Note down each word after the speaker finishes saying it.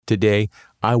Today,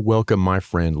 I welcome my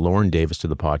friend Lauren Davis to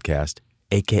the podcast,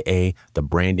 aka the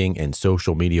Branding and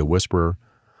Social Media Whisperer.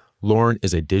 Lauren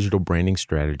is a digital branding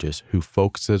strategist who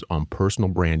focuses on personal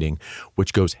branding,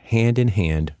 which goes hand in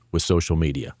hand with social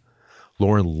media.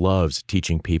 Lauren loves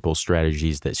teaching people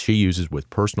strategies that she uses with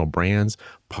personal brands,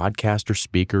 podcasters,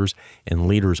 speakers, and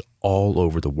leaders all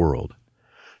over the world.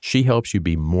 She helps you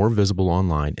be more visible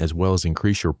online as well as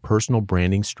increase your personal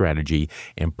branding strategy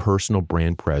and personal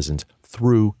brand presence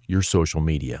through your social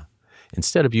media.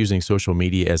 Instead of using social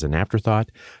media as an afterthought,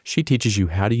 she teaches you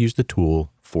how to use the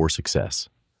tool for success.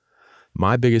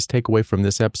 My biggest takeaway from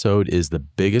this episode is the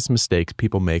biggest mistakes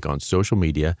people make on social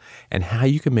media and how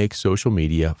you can make social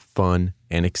media fun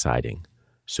and exciting.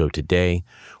 So today,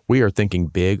 we are thinking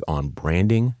big on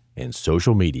branding and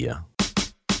social media.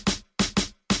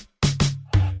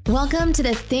 Welcome to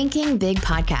the Thinking Big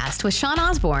podcast with Sean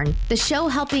Osborne, the show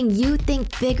helping you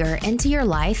think bigger into your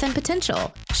life and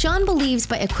potential. Sean believes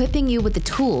by equipping you with the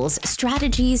tools,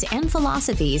 strategies, and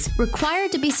philosophies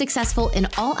required to be successful in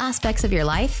all aspects of your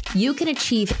life, you can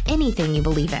achieve anything you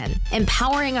believe in.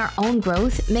 Empowering our own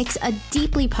growth makes a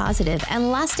deeply positive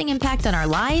and lasting impact on our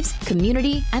lives,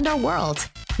 community, and our world.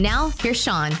 Now, here's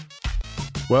Sean.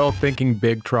 Well, Thinking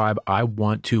Big Tribe, I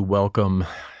want to welcome...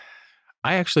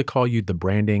 I actually call you the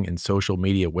Branding and Social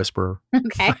Media Whisperer.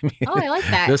 Okay. I like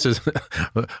that. This is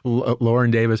Lauren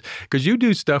Davis, because you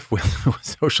do stuff with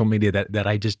social media that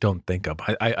I just don't think of.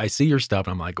 I see your stuff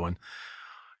and I'm like going,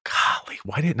 golly,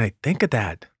 why didn't I think of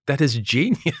that? That is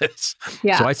genius.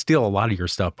 Yeah. So I steal a lot of your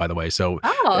stuff, by the way. So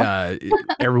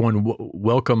everyone,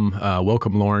 welcome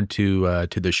Lauren to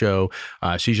the show.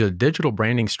 She's a digital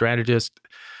branding strategist,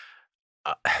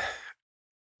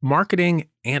 marketing,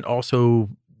 and also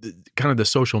kind of the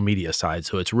social media side.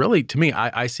 So it's really, to me,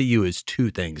 I see you as two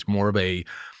things, more of a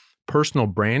personal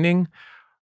branding,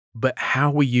 but how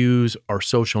we use our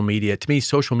social media. To me,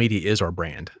 social media is our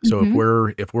brand. So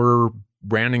if we're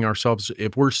branding ourselves,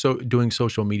 if we're doing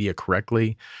social media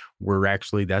correctly,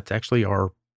 that's actually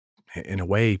our, in a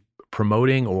way,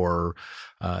 promoting or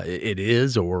it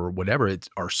is, or whatever, it's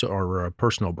our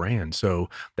personal brand. So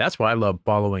that's why I love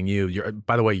following you.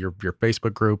 By the way, your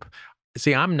Facebook group.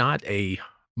 See, I'm not a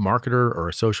marketer or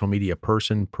a social media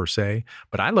person per se,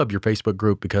 but I love your Facebook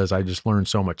group because I just learned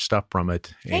so much stuff from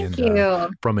it. Thank you.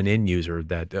 From an end user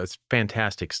that's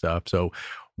fantastic stuff. So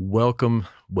welcome.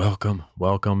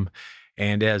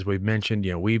 And as we've mentioned,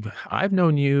 I've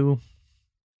known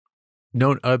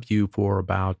of you for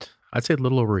about, I'd say a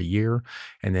little over a year.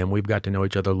 And then we've got to know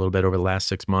each other a little bit over the last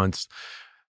 6 months.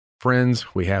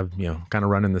 Friends, we have, kind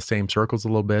of running the same circles a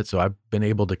little bit. So I've been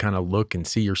able to kind of look and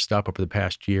see your stuff over the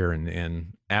past year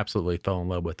and absolutely fell in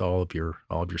love with all of your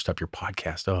stuff, your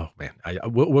podcast. Oh man,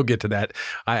 we'll get to that.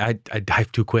 I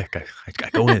dive too quick. I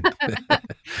go in.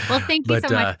 Well, thank you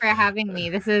so much for having me.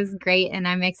 This is great. And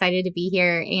I'm excited to be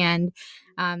here. And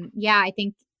I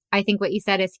think what you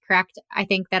said is correct. I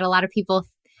think that a lot of people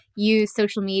use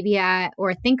social media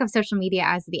or think of social media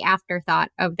as the afterthought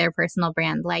of their personal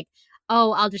brand. Like,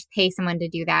 oh, I'll just pay someone to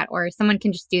do that, or someone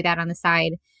can just do that on the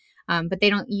side. But they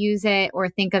don't use it or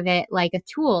think of it like a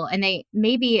tool. And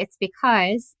maybe it's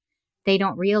because they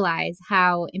don't realize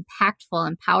how impactful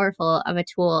and powerful of a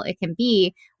tool it can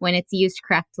be when it's used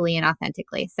correctly and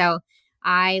authentically. So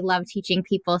I love teaching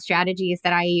people strategies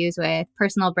that I use with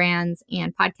personal brands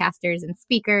and podcasters and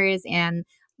speakers and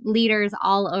leaders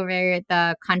all over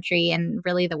the country and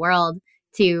really the world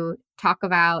to talk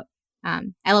about.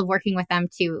 I love working with them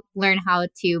to learn how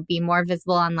to be more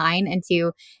visible online and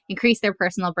to increase their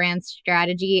personal brand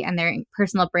strategy and their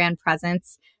personal brand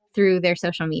presence through their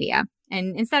social media.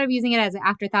 And instead of using it as an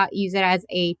afterthought, use it as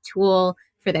a tool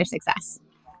for their success.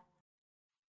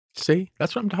 See,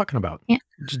 that's what I'm talking about. Yeah.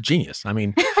 Just genius. I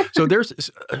mean, so there's,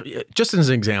 just as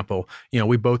an example,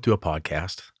 we both do a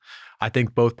podcast. I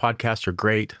think both podcasts are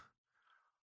great.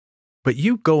 But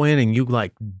you go in and you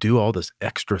do all this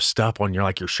extra stuff on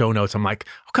your show notes. I'm like,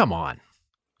 oh, come on.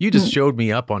 You just showed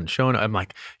me up on show notes. I'm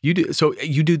like, you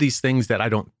do these things that I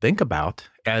don't think about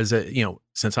as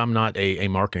since I'm not a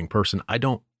marketing person,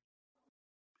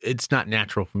 it's not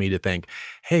natural for me to think,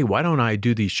 hey, why don't I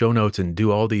do these show notes and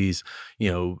do all these,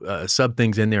 sub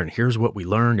things in there. And here's what we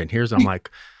learned. And I'm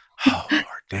like, oh, Lord,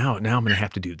 now I'm going to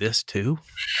have to do this too,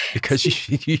 because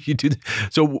you do.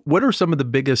 So what are some of the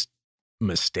biggest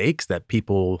mistakes that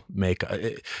people make?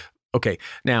 Okay,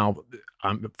 now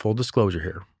full disclosure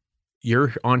here.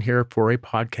 You're on here for a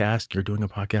podcast, you're doing a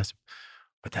podcast,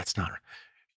 but that's not,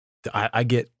 I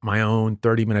get my own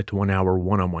 30-minute to 1 hour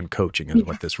one-on-one coaching is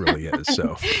what this really is.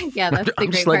 So yeah, that's the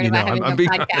great part about having a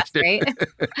podcast,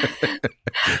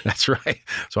 right? That's right.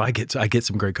 So I get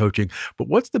some great coaching. But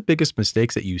what's the biggest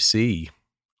mistakes that you see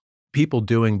people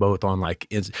doing both on like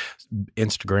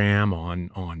Instagram,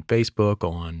 on Facebook,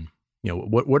 on,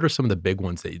 what are some of the big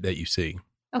ones that you see?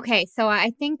 Okay. So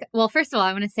I think, well, first of all,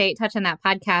 I want to touch on that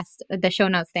podcast, the show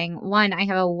notes thing. One, I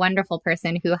have a wonderful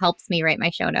person who helps me write my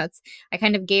show notes. I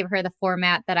kind of gave her the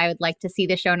format that I would like to see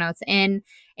the show notes in.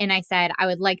 And I said, I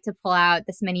would like to pull out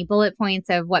this many bullet points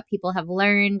of what people have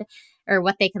learned or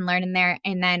what they can learn in there.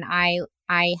 And then I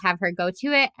have her go to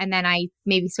it. And then I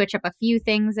maybe switch up a few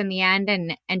things in the end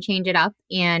and change it up.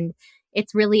 And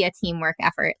it's really a teamwork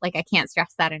effort. Like, I can't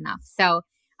stress that enough. So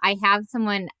I have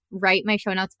someone write my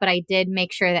show notes, but I did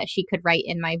make sure that she could write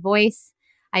in my voice.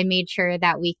 I made sure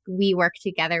that we work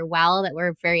together well, that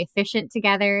we're very efficient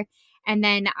together. And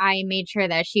then I made sure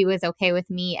that she was okay with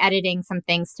me editing some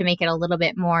things to make it a little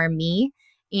bit more me.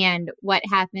 And what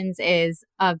happens is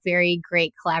a very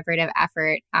great collaborative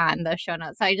effort on the show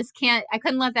notes. So I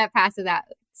couldn't let that pass without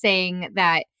saying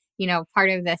that, part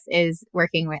of this is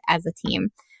working as a team.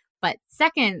 But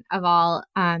second of all,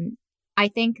 I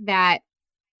think that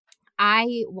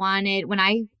when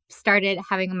I started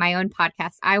having my own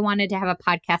podcast, I wanted to have a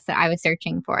podcast that I was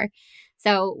searching for.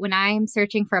 So when I'm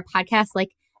searching for a podcast,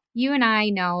 like you and I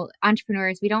know,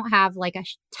 entrepreneurs, we don't have like a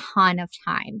ton of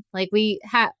time. Like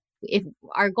if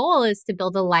our goal is to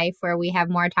build a life where we have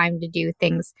more time to do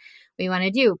things we want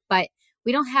to do, but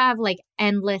we don't have like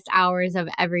endless hours of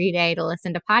every day to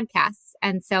listen to podcasts.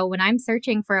 And so when I'm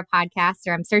searching for a podcast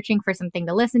or I'm searching for something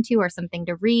to listen to or something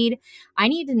to read, I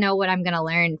need to know what I'm going to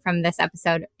learn from this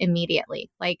episode immediately.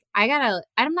 Like I'm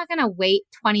not going to wait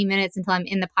 20 minutes until I'm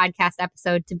in the podcast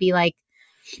episode to be like,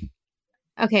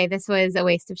 okay, this was a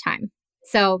waste of time.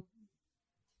 So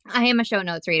I am a show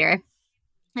notes reader.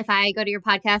 If I go to your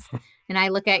podcast and I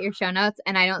look at your show notes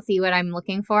and I don't see what I'm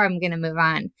looking for, I'm going to move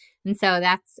on. And so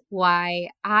that's why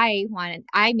I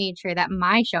made sure that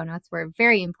my show notes were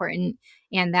very important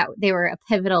and that they were a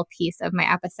pivotal piece of my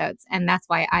episodes. And that's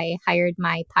why I hired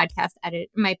my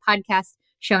podcast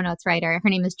show notes writer. Her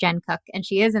name is Jen Cook, and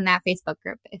she is in that Facebook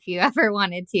group if you ever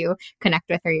wanted to connect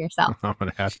with her yourself. I'm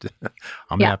going to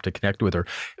have to connect with her.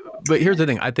 But here's the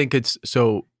thing. I think it's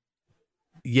so,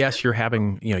 yes, you're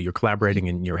having, you're collaborating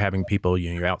and you're having people,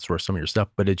 you outsource some of your stuff,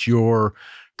 but it's your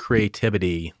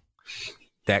creativity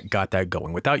that got that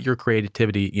going. Without your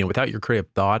creativity, without your creative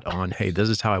thought on, hey, this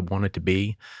is how I want it to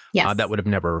be, yes. That would have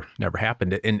never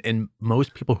happened. And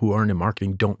most people who aren't in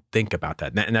marketing don't think about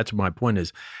that. And that's my point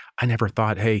is, I never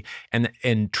thought, hey,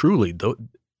 and truly,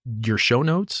 your show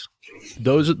notes,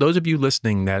 those of you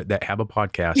listening that have a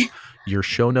podcast, your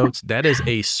show notes, that is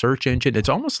a search engine. It's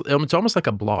almost like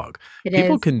a blog.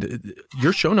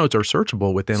 Your show notes are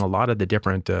searchable within a lot of the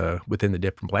different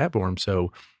platforms.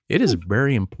 So it is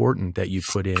very important that you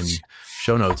put in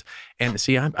show notes. And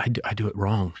see, I do it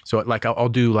wrong. So like I'll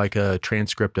do like a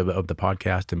transcript of the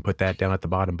podcast and put that down at the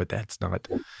bottom, but that's not.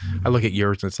 I look at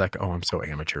yours and it's like, oh, I'm so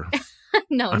amateur.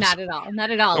 No, not at all.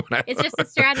 Not at all. It's just a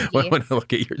strategy. When I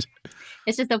look at yours.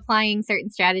 It's just applying certain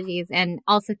strategies and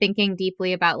also thinking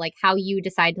deeply about like how you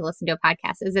decide to listen to a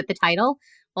podcast. Is it the title?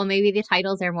 Well, maybe the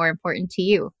titles are more important to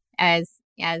you as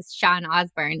Sean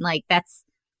Osborne. Like that's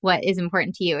what is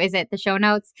important to you. Is it the show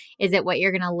notes? Is it what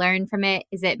you're going to learn from it?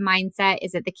 Is it mindset?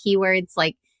 Is it the keywords?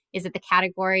 Like, is it the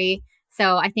category?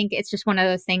 So I think it's just one of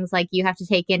those things like you have to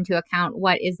take into account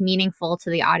what is meaningful to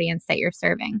the audience that you're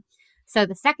serving. So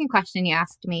the second question you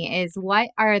asked me is, what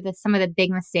are some of the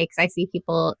big mistakes I see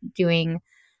people doing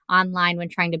online when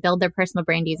trying to build their personal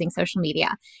brand using social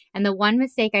media? And the one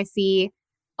mistake I see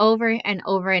over and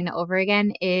over and over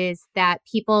again is that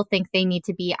people think they need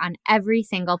to be on every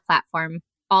single platform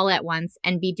all at once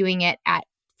and be doing it at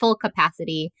full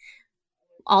capacity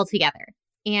altogether.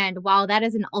 And while that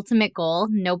is an ultimate goal,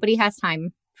 nobody has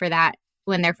time for that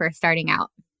when they're first starting out.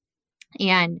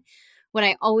 And what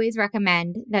I always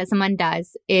recommend that someone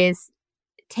does is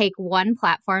take one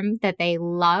platform that they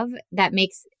love that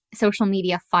makes social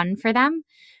media fun for them.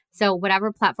 So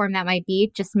whatever platform that might be,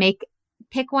 just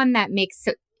pick one that makes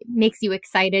you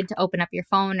excited to open up your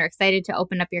phone or excited to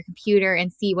open up your computer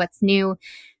and see what's new,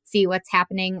 see what's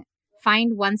happening.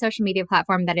 Find one social media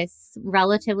platform that is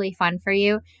relatively fun for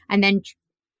you, and then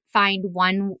find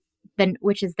one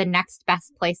which is the next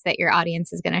best place that your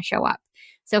audience is going to show up.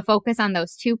 So focus on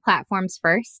those two platforms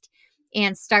first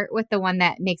and start with the one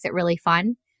that makes it really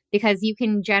fun. because you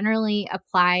can generally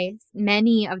apply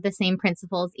many of the same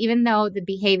principles, even though the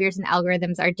behaviors and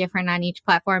algorithms are different on each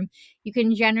platform. You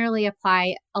can generally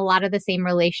apply a lot of the same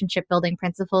relationship building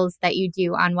principles that you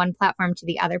do on one platform to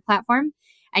the other platform,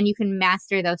 and you can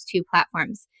master those two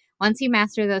platforms. Once you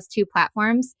master those two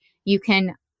platforms, you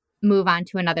can move on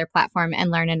to another platform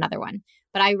and learn another one.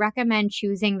 But I recommend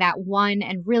choosing that one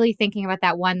and really thinking about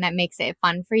that one that makes it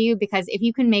fun for you, because if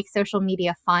you can make social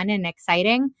media fun and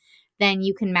exciting, then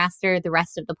you can master the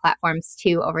rest of the platforms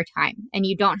too over time. And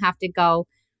you don't have to go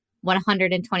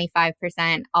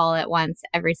 125% all at once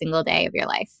every single day of your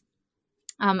life.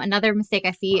 Another mistake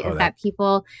I see is that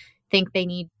people think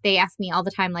they ask me all the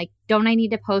time, like, don't I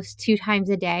need to post 2 times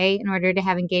a day in order to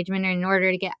have engagement or in order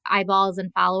to get eyeballs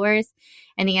and followers?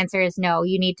 And the answer is no,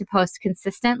 you need to post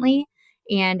consistently.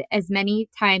 And as many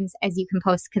times as you can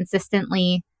post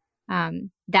consistently,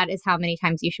 that is how many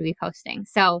times you should be posting.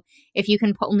 So if you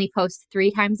can only post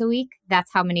 3 times a week,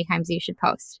 that's how many times you should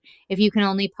post. If you can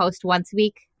only post once a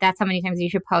week, that's how many times you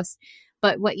should post.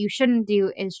 But what you shouldn't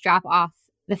do is drop off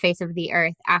the face of the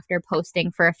earth after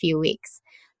posting for a few weeks,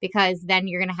 because then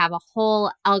you're going to have a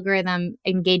whole algorithm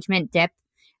engagement dip.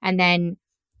 And then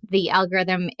the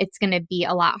algorithm, it's going to be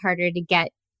a lot harder to get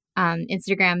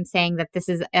Instagram saying that this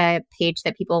is a page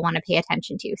that people want to pay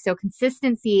attention to. So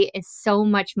consistency is so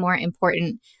much more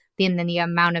important than the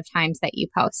amount of times that you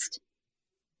post.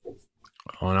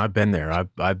 Oh, and I've been there.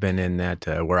 I've been in that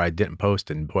where I didn't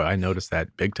post, and boy, I noticed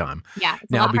that big time. Yeah.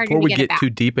 Now, before we get too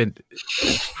deep in,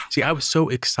 see, I was so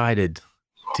excited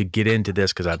to get into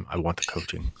this because I want the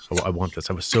coaching. I want this.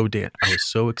 I was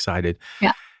so excited.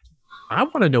 Yeah. I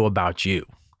want to know about you.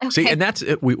 Okay. See, and that's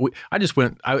it. I just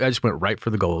went right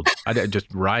for the gold. I just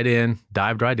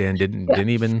dived right in. Didn't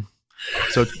even.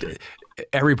 So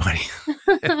everybody,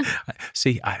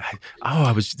 see,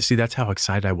 that's how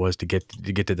excited I was to get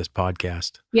to this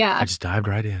podcast. Yeah. I just dived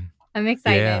right in. I'm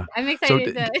excited. Yeah. I'm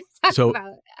excited to talk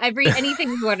about anything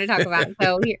you want to talk about.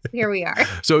 So here we are.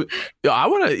 So I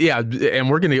want to,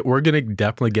 and we're gonna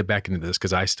definitely get back into this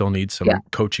because I still need some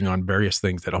coaching on various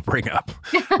things that I'll bring up.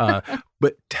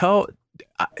 But tell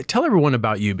everyone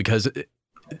about you, because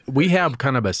we have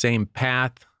kind of a same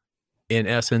path. In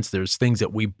essence, there's things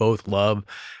that we both love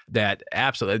that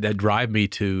drive me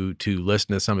to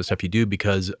listen to some of the stuff you do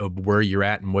because of where you're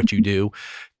at and what you do.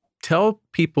 Tell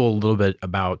people a little bit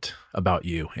about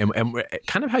you and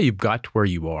kind of how you got to where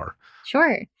you are.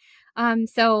 Sure.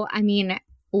 So, I mean,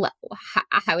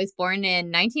 I was born in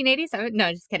 1987.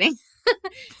 No, just kidding.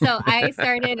 So I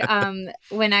started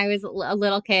when I was a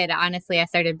little kid. Honestly, I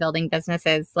started building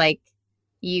businesses. Like,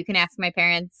 you can ask my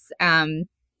parents.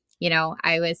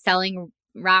 I was selling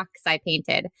rocks. I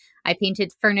painted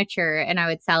furniture and I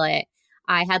would sell it.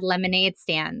 I had lemonade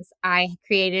stands. I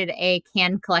created a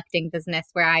can collecting business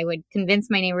where I would convince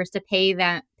my neighbors to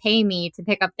pay me to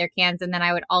pick up their cans. And then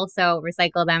I would also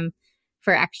recycle them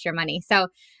for extra money. So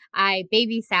I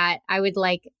babysat. I would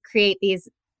create these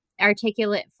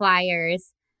articulate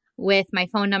flyers with my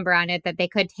phone number on it that they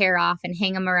could tear off and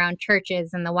hang them around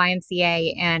churches and the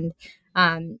YMCA and,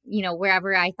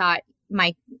 wherever I thought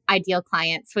my ideal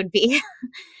clients would be.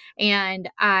 And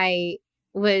I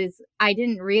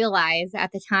didn't realize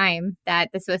at the time that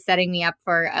this was setting me up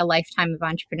for a lifetime of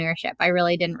entrepreneurship. I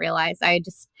really didn't realize.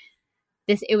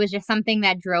 It was just something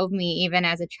that drove me even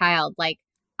as a child. Like,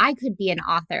 I could be an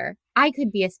author. I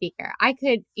could be a speaker. I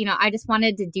could, I just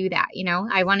wanted to do that.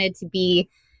 I wanted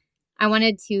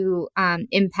to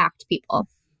impact people.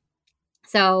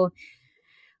 So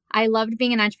I loved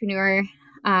being an entrepreneur.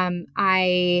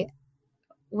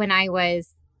 When I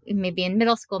was maybe in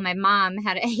middle school, my mom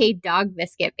had a dog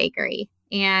biscuit bakery,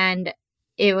 and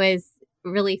it was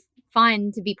really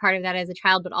fun to be part of that as a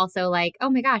child, but also like, oh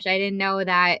my gosh, I didn't know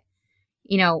that,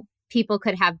 people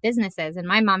could have businesses, and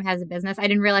my mom has a business. I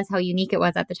didn't realize how unique it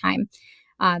was at the time.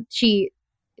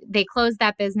 They closed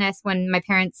that business when my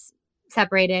parents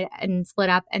separated and split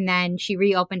up, and then she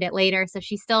reopened it later. So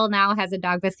she still now has a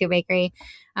dog biscuit bakery.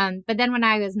 But then when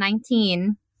I was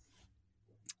 19,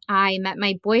 I met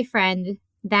my boyfriend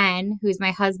then, who's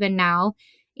my husband now,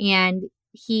 and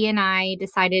he and I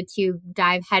decided to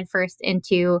dive headfirst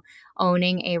into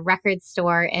owning a record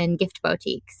store and gift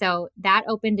boutique. So that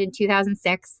opened in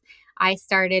 2006. I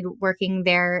started working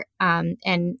there and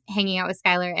hanging out with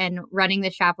Skylar and running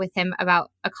the shop with him about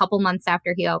a couple months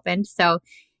after he opened. So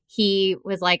he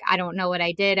was like, I don't know what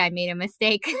I did. I made a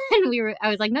mistake. And I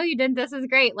was like, no, you didn't. This is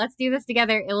great. Let's do this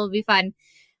together. It will be fun.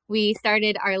 We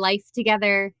started our life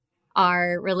together,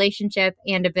 our relationship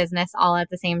and a business all at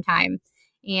the same time.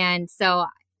 And so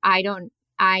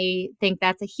I think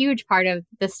that's a huge part of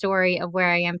the story of where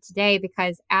I am today,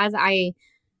 because as I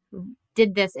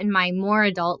did this in my more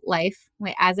adult life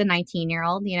as a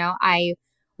 19-year-old. I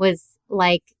was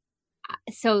like,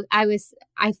 I feel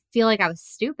like I was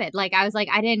stupid. Like, I was like,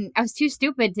 I was too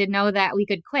stupid to know that we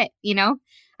could quit,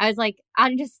 I was like,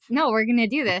 no, we're going to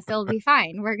do this. It'll be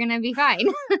fine. We're going to be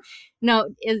fine. No,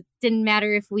 it didn't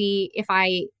matter if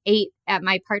I ate at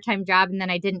my part-time job and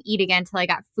then I didn't eat again until I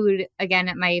got food again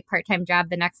at my part-time job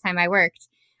the next time I worked.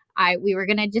 We were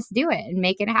going to just do it and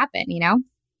make it happen,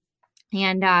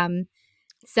 And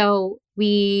so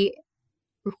we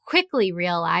quickly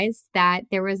realized that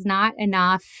there was not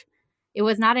enough. It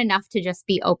was not enough to just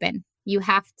be open. You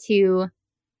have to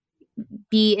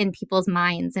be in people's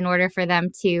minds in order for them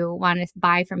to want to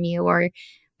buy from you or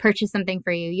purchase something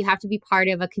for you. You have to be part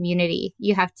of a community.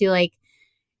 You have to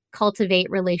cultivate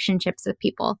relationships with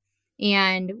people.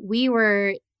 And we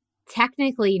were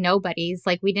technically nobodies.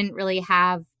 We didn't really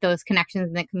have those connections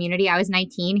in the community. I was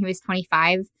 19. He was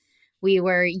 25. We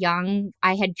were young.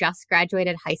 I had just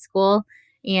graduated high school,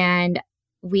 and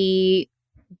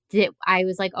I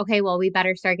was like, okay, well, we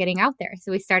better start getting out there.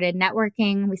 So we started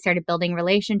networking. We started building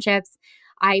relationships.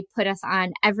 I put us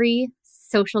on every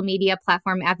social media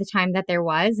platform at the time that there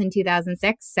was in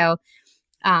 2006. So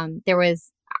there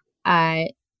was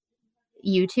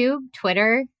YouTube,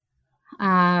 Twitter,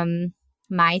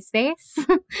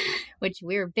 MySpace, which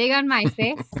we were big on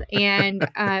MySpace. And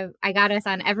I got us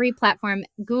on every platform.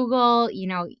 Google,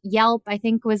 Yelp, I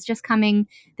think was just coming.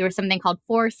 There was something called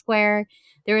Foursquare.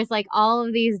 There was all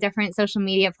of these different social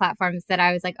media platforms that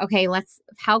I was like, okay,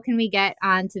 how can we get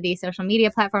onto these social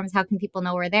media platforms? How can people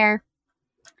know we're there?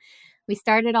 We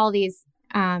started all these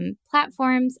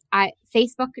platforms.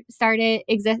 Facebook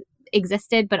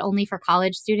existed, but only for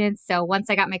college students. So once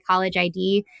I got my college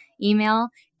ID email,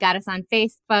 got us on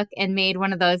Facebook and made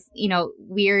one of those,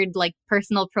 weird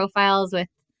personal profiles with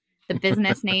the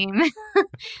business name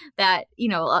that,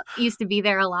 used to be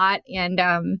there a lot.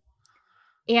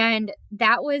 And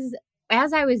that was,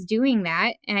 as I was doing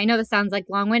that, and I know this sounds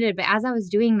long-winded, but as I was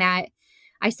doing that,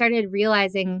 I started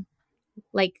realizing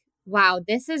wow,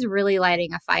 this is really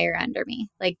lighting a fire under me.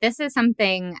 This is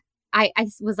something I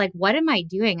was like, what am I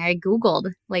doing? I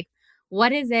Googled,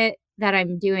 what is it that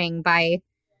I'm doing by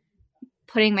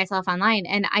putting myself online?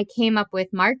 And I came up with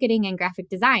marketing and graphic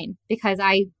design because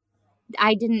I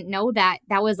didn't know that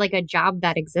was a job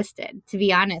that existed, to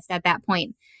be honest, at that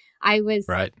point. I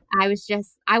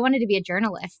wanted to be a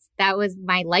journalist. That was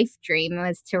my life dream,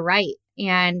 was to write.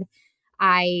 And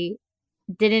I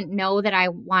didn't know that I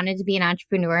wanted to be an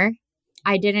entrepreneur.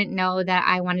 I didn't know that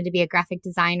I wanted to be a graphic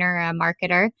designer or a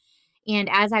marketer. And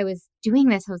as I was doing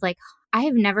this, I was like, I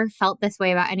have never felt this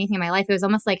way about anything in my life. It was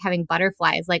almost like having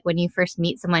butterflies, when you first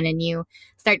meet someone and you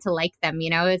start to like them,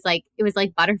 it was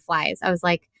like butterflies. I was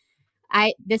like,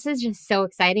 this is just so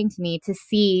exciting to me to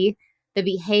see the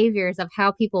behaviors of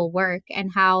how people work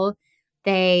and how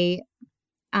they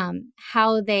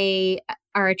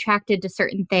are attracted to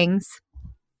certain things,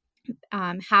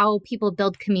 how people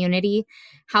build community,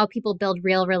 how people build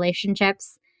real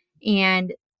relationships,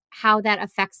 and how that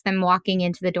affects them walking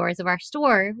into the doors of our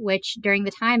store, which during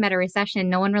the time at a recession,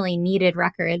 no one really needed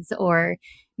records or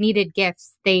needed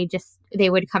gifts. They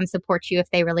would come support you if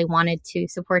they really wanted to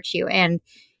support you. And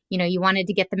you wanted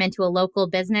to get them into a local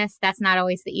business. That's not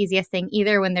always the easiest thing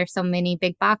either when there's so many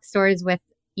big box stores where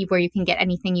you can get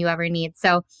anything you ever need.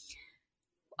 So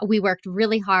we worked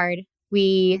really hard.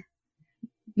 We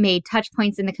made touch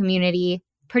points in the community.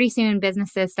 Pretty soon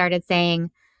businesses started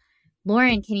saying,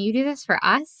 Lauren, can you do this for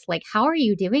us? How are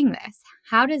you doing this?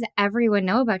 How does everyone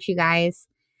know about you guys?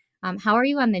 How are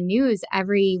you on the news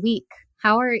every week?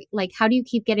 How do you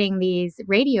keep getting these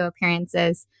radio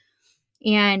appearances?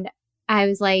 And I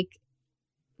was like,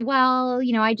 well,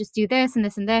 I just do this and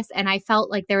this and this. And I felt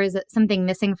like there was something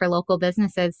missing for local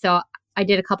businesses. So I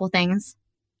did a couple things.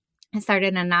 I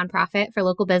started a nonprofit for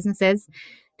local businesses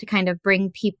to kind of bring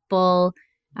people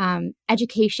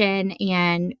education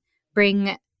and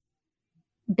bring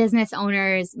business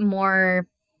owners more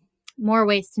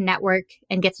ways to network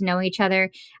and get to know each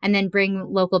other, and then bring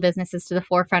local businesses to the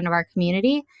forefront of our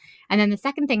community. And then the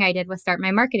second thing I did was start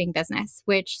my marketing business,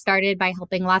 which started by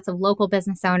helping lots of local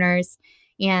business owners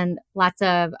and lots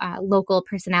of local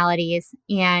personalities.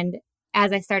 And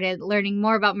as I started learning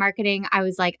more about marketing, I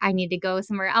was like, I need to go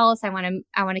somewhere else. I want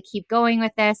to keep going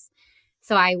with this.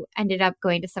 So I ended up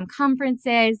going to some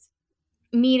conferences,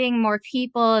 meeting more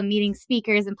people and meeting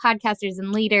speakers and podcasters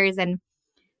and leaders, and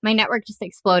my network just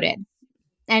exploded.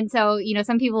 And so,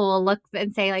 some people will look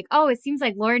and say oh, it seems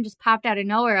like Lauren just popped out of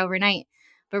nowhere overnight.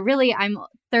 But really, I'm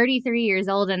 33 years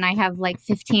old and I have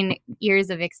 15 years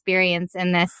of experience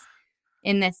in this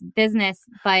in this business.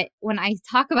 But when I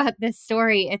talk about this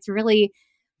story, it's really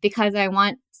because I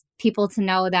want people to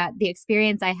know that the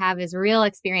experience I have is real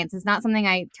experience. It's not something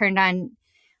I turned on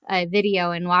a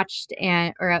video and watched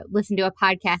or listened to a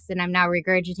podcast and I'm now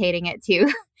regurgitating it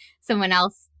to someone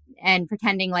else and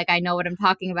pretending like I know what I'm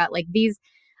talking about. Like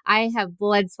I have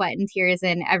blood, sweat, and tears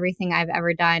in everything I've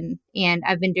ever done. And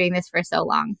I've been doing this for so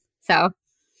long. So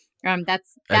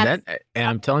that's and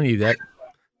I'm telling you that.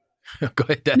 Go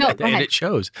ahead. Go ahead. And it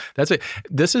shows. That's it.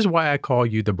 This is why I call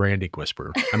you the branding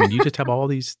whisperer. I mean, you just have all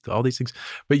these things,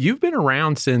 but you've been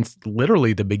around since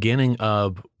literally the beginning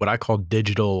of what I call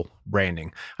digital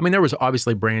branding. I mean, there was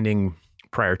obviously branding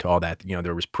prior to all that.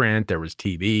 There was print, there was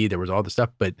TV, there was all the stuff,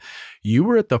 but you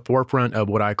were at the forefront of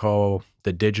what I call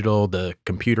the digital, the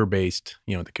computer-based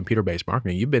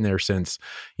marketing. You've been there since,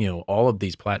 all of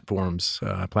these platforms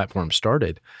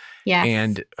started. Yes.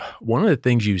 And one of the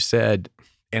things you said,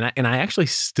 and I actually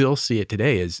still see it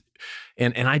today is,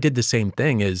 and I did the same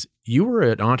thing, is you were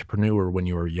an entrepreneur when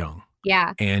you were young.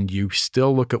 Yeah. And you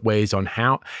still look at ways on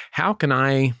how can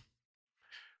I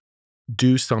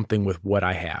do something with what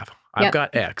I have? I've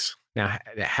got X. Now,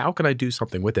 how can I do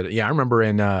something with it? Yeah, I remember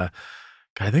in, I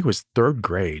think it was third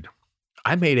grade,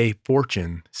 I made a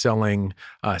fortune selling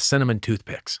cinnamon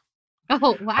toothpicks.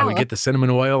 Oh, wow. I would get the cinnamon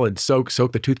oil and soak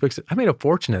the toothpicks. I made a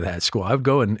fortune at that school. I would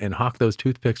go and hawk those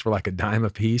toothpicks for like a dime a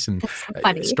piece, and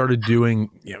funny. Started doing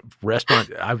restaurant.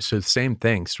 So the same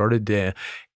thing.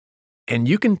 And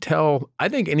you can tell, I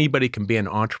think anybody can be an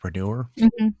entrepreneur,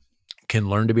 can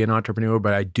learn to be an entrepreneur,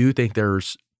 but I do think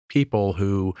there's people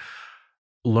who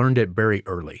learned it very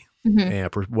early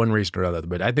for one reason or another.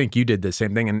 But I think you did the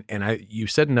same thing. And you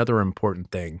said another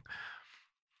important thing.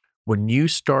 When you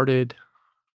started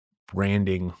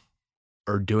branding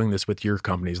or doing this with your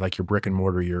companies, like your brick and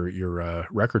mortar, your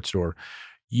record store,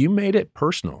 you made it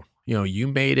personal. You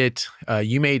made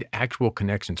actual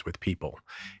connections with people.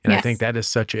 And I think that is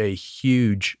such a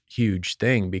huge, huge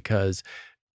thing, because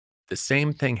the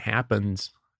same thing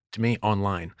happens to me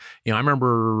online. I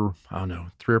remember,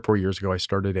 3 or 4 years ago, I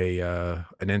started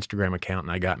an Instagram account,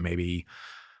 and I got maybe,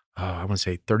 I want to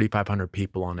say 3,500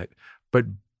 people on it, but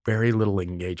very little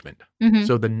engagement.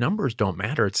 So the numbers don't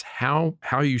matter. It's how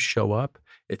you show up.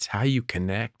 It's how you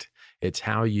connect. It's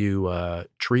how you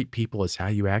treat people. It's how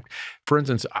you act. For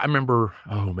instance, I remember,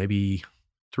 maybe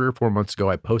 3 or 4 months ago,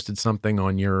 I posted something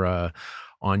on your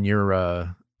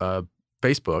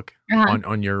Facebook,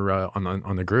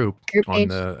 on the group on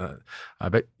the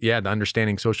the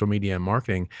Understanding Social Media and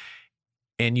Marketing,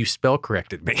 and you spell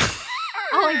corrected me.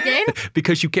 Oh, I did?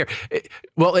 Because you care. It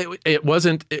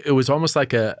wasn't. It was almost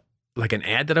like an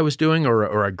ad that I was doing,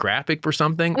 or a graphic for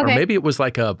something, or maybe it was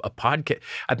like a podcast.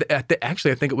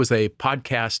 Actually, I think it was a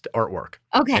podcast artwork.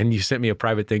 Okay. And you sent me a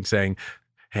private thing saying,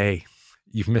 "Hey,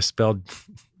 you've misspelled."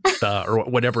 Or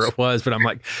whatever it was, but I'm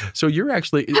like, so you're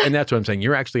actually, and that's what I'm saying,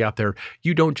 you're actually out there.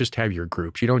 You don't just have your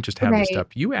groups. You don't just have this stuff.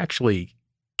 You actually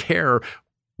care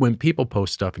when people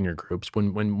post stuff in your groups.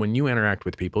 When you interact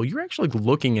with people, you're actually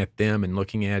looking at them and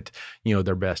looking at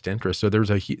their best interests. So there's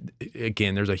a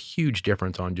huge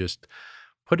difference on just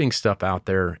putting stuff out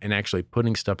there and actually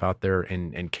putting stuff out there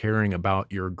and caring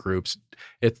about your groups.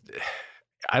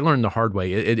 I learned the hard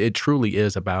way. It truly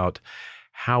is about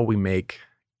how we make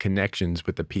connections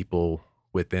with the people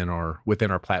within our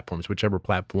platforms, whichever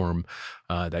platform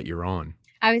that you're on.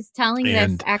 I was telling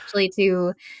this actually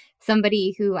to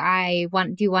somebody who I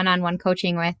do one-on-one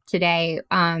coaching with today.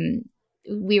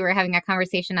 We were having a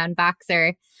conversation on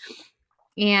Voxer,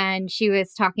 and she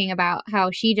was talking about how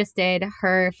she just did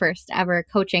her first ever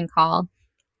coaching call,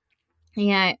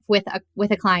 and with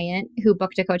a client who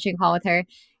booked a coaching call with her,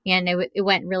 and it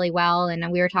went really well.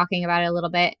 And we were talking about it a little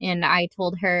bit, and I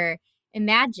told her,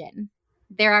 imagine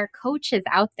there are coaches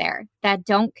out there that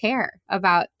don't care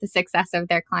about the success of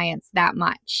their clients that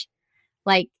much.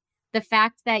 Like, the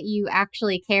fact that you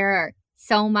actually care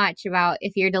so much about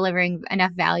if you're delivering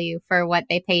enough value for what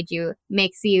they paid you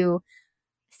makes you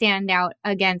stand out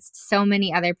against so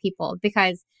many other people,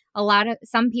 because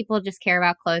some people just care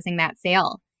about closing that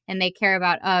sale, and they care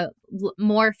about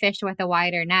more fish with a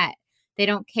wider net. They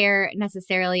don't care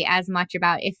necessarily as much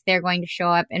about if they're going to show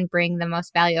up and bring the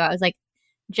most value. I was like,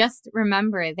 just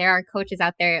remember, there are coaches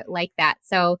out there like that.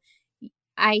 So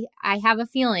I have a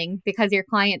feeling, because your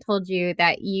client told you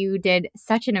that you did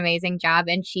such an amazing job,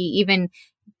 and she even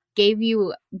gave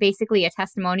you basically a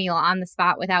testimonial on the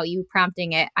spot without you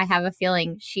prompting it. I have a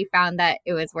feeling she found that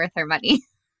it was worth her money.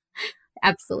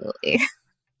 Absolutely.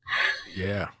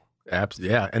 Yeah.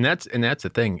 Yeah. And that's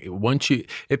the thing.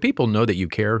 If people know that you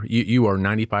care, you are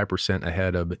 95%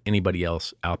 ahead of anybody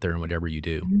else out there in whatever you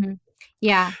do.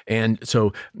 Yeah. And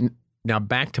so Now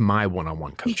back to my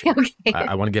one-on-one coaching. Okay.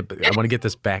 I want to get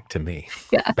this back to me.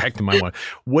 Yeah. Back to my one.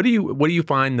 What do you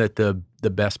find that the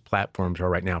best platforms are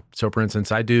right now? So for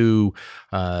instance, I do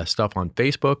stuff on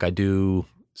Facebook.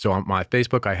 So on my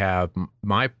Facebook, I have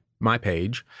my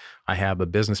page, I have a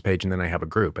business page, and then I have a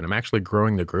group. And I'm actually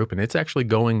growing the group, and it's actually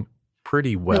going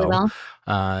pretty well. Really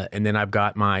well. And then I've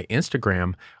got my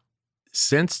Instagram.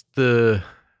 Since the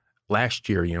last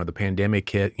year, the pandemic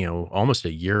hit, almost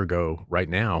a year ago right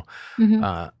now,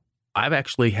 I've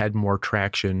actually had more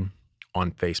traction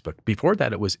on Facebook. Before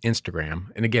that, it was Instagram.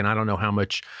 And again, I don't know how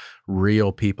much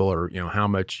real people or, how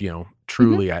much,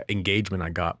 truly engagement I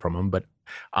got from them, but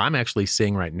I'm actually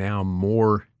seeing right now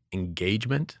more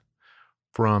engagement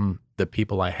from the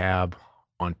people I have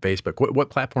on Facebook. What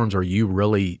platforms are you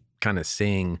really kind of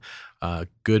seeing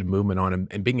good movement on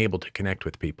and being able to connect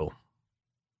with people?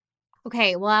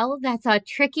 Okay, well, that's a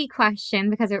tricky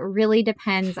question because it really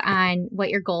depends on what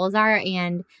your goals are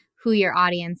and who your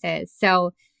audience is.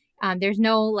 So there's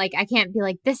no, I can't be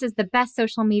like, this is the best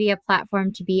social media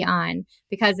platform to be on,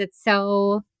 because it's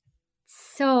so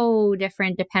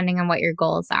different depending on what your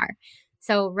goals are.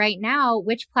 So right now,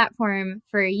 which platform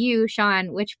for you,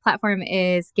 Sean, which platform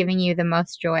is giving you the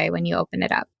most joy when you open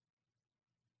it up?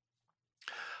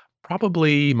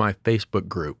 Probably my Facebook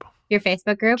group. Your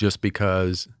Facebook group? Just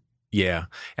because... Yeah.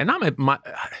 And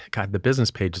God, the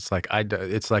business page, it's like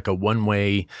a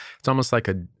one-way, it's almost like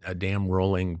a damn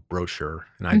rolling brochure.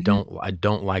 And I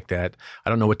don't like that. I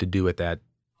don't know what to do with that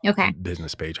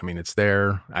business page. I mean, it's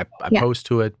there. I post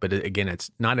to it, but again,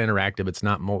 it's not interactive. It's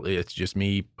not, it's just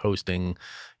me posting,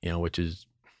 which is,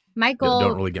 my goal,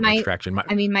 don't really get much traction.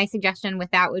 My suggestion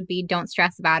with that would be don't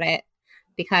stress about it,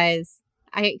 because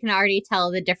I can already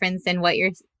tell the difference in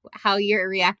how you're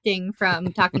reacting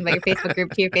from talking about your Facebook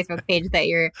group to your Facebook page,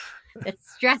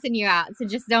 it's stressing you out. So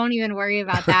just don't even worry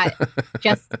about that.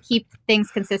 Just keep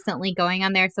things consistently going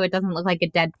on there so it doesn't look like a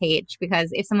dead page, because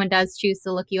if someone does choose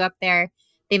to look you up there,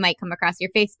 they might come across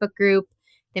your Facebook group,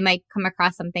 they might come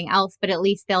across something else, but at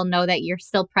least they'll know that you're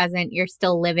still present, you're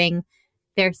still living.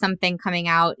 There's something coming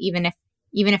out, even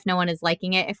if no one is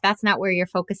liking it. If that's not where you're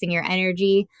focusing your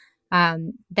energy,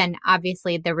 then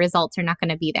obviously the results are not going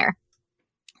to be there.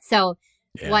 So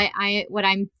what I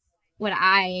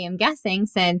am guessing,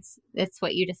 since it's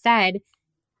what you just said,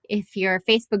 if your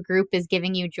Facebook group is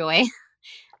giving you joy,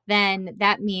 then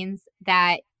that means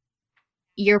that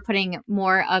you're putting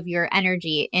more of your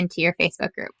energy into your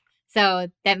Facebook group. So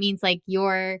that means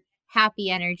your happy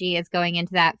energy is going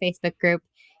into that Facebook group.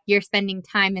 You're spending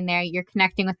time in there. You're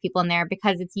connecting with people in there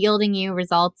because it's yielding you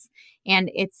results and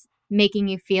it's making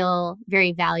you feel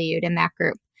very valued in that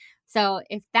group. So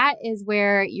if that is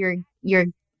where you're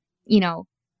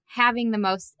having the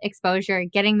most exposure,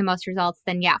 getting the most results,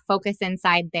 then focus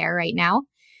inside there right now.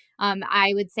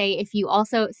 I would say if you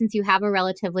also, since you have a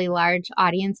relatively large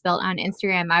audience built on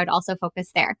Instagram, I would also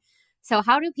focus there. So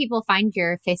how do people find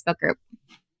your Facebook group?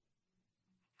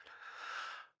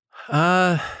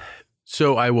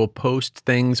 So I will post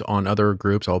things on other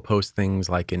groups. I'll post things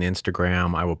like in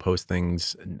Instagram. I will post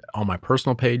things on my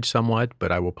personal page somewhat,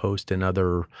 but I will post in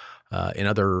other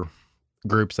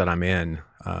groups that I'm in,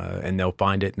 and they'll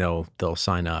find it and they'll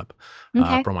sign up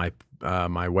from my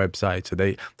website. So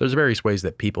there's various ways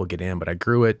that people get in, but I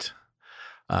grew it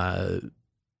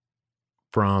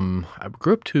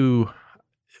to,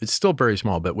 it's still very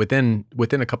small, but within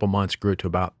a couple months grew it to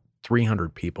about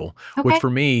 300 people, which for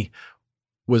me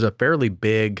was a fairly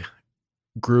big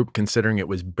group considering it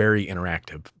was very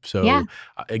interactive. So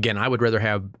again, I would rather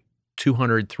have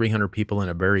 200, 300 people in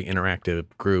a very interactive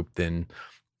group than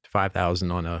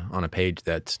 5,000 on a page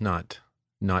that's not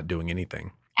doing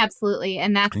anything. Absolutely.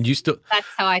 And that's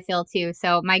how I feel too.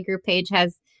 So my group page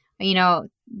has,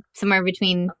 somewhere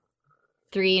between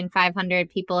 300 and 500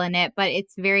 people in it, but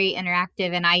it's very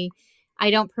interactive, and I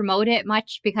don't promote it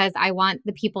much because I want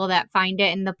the people that find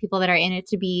it and the people that are in it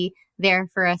to be there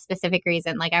for a specific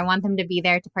reason. I want them to be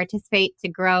there to participate, to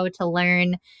grow, to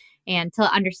learn, and to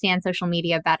understand social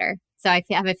media better. So I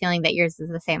have a feeling that yours is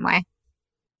the same way.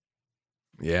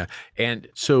 Yeah. And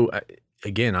so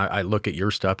again, I look at your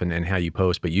stuff and how you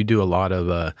post, but you do a lot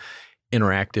of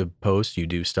interactive posts. You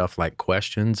do stuff like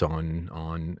questions on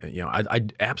I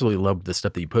absolutely love the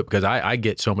stuff that you put, because I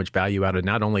get so much value out of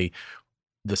not only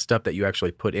the stuff that you actually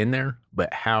put in there,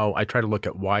 but how I try to look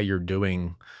at why you're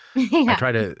doing. I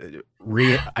try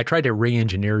to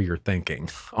re-engineer your thinking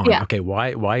on, okay,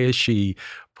 why is she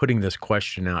putting this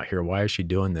question out here? Why is she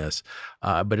doing this?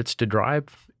 But it's to drive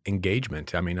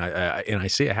engagement. I mean, I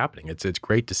see it happening. It's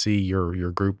great to see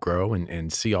your group grow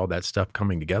and see all that stuff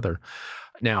coming together.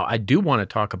 Now, I do want to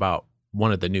talk about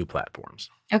one of the new platforms.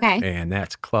 Okay. And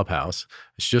that's Clubhouse.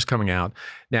 It's just coming out.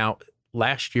 Now,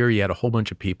 last year, you had a whole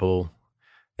bunch of people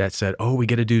that said, oh, we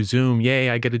get to do Zoom. Yay,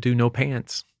 I get to do no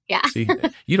pants. Yeah. See,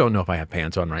 you don't know if I have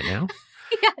pants on right now.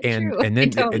 Yeah, true.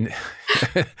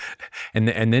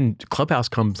 And then Clubhouse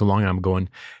comes along and I'm going,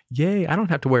 yay, I don't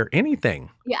have to wear anything.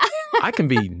 Yeah. I can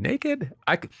be naked.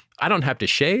 I don't have to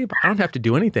shave. I don't have to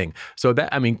do anything. So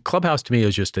that, I mean, Clubhouse to me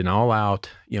is just an all out,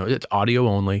 it's audio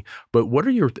only. But what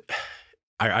are your,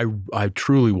 I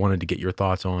truly wanted to get your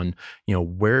thoughts on,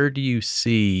 where do you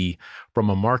see from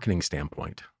a marketing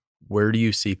standpoint, where do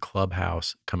you see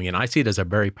Clubhouse coming in? I see it as a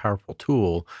very powerful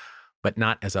tool, but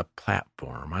not as a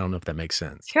platform. I don't know if that makes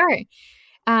sense. Sure.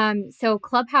 So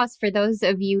Clubhouse, for those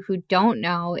of you who don't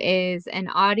know, is an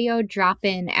audio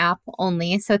drop-in app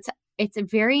only. So it's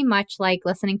very much like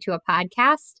listening to a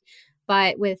podcast,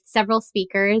 but with several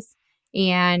speakers,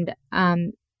 and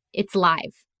it's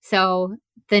live. So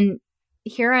then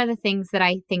here are the things that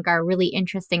I think are really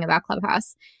interesting about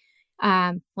Clubhouse.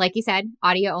 Like you said,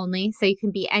 audio only. So you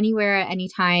can be anywhere at any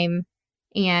time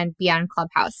and be on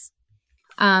Clubhouse.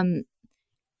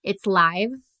 It's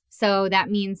live. So that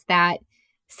means that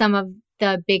some of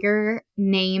the bigger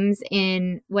names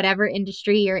in whatever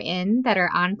industry you're in that are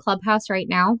on Clubhouse right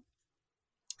now,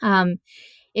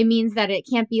 it means that it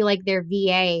can't be like their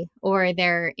VA or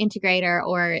their integrator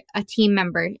or a team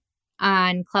member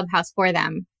on Clubhouse for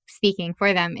them, speaking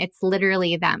for them. It's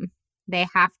literally them. They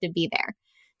have to be there.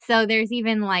 So there's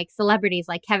even like celebrities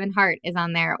like Kevin Hart is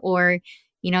on there, or,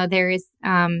 there's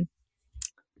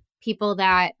people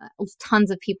that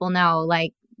tons of people know,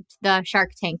 like the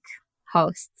Shark Tank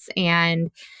hosts.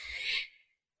 And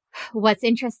what's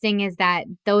interesting is that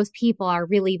those people are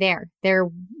really there. They're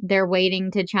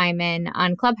waiting to chime in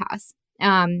on Clubhouse.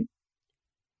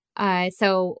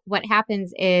 So what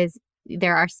happens is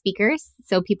there are speakers,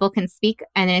 so people can speak,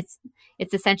 and it's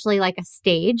essentially like a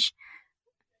stage.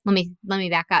 Let me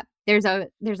back up. There's a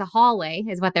hallway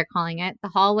is what they're calling it. The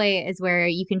hallway is where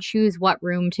you can choose what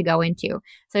room to go into. So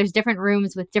there's different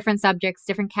rooms with different subjects,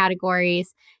 different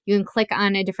categories. You can click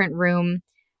on a different room,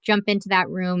 jump into that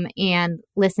room, and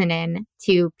listen in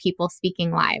to people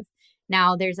speaking live.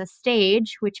 Now there's a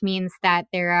stage, which means that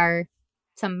there are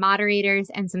some moderators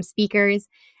and some speakers,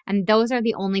 and those are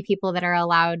the only people that are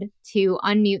allowed to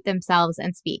unmute themselves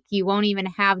and speak. You won't even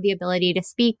have the ability to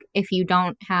speak if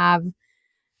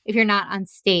you're not on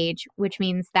stage, which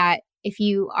means that if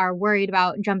you are worried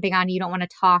about jumping on, you don't want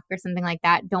to talk or something like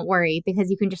that, don't worry,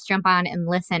 because you can just jump on and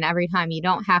listen every time. You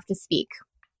don't have to speak.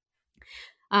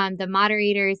 The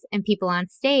moderators and people on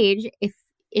stage,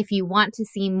 if you want to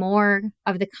see more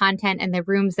of the content and the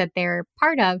rooms that they're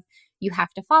part of, you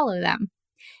have to follow them.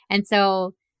 And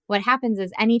so what happens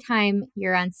is anytime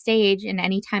you're on stage and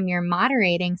anytime you're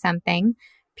moderating something,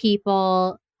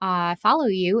 people follow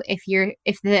you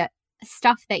if the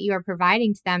stuff that you are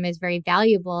providing to them is very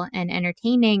valuable and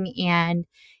entertaining and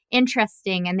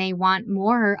interesting, and they want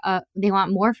more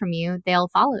from you, they'll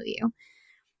follow you.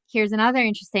 Here's another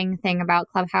interesting thing about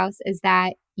Clubhouse is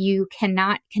that you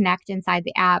cannot connect inside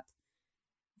the app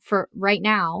for right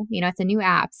now. It's a new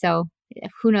app, so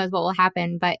who knows what will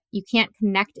happen, but you can't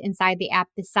connect inside the app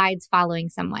besides following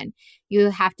someone. You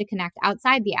have to connect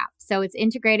outside the app. So it's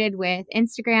integrated with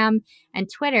Instagram and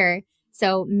Twitter.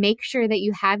 So make sure that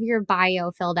you have your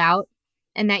bio filled out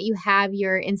and that you have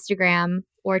your Instagram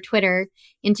or Twitter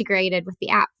integrated with the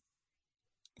app.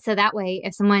 So that way,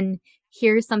 if someone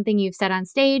hears something you've said on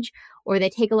stage, or they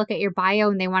take a look at your bio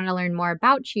and they want to learn more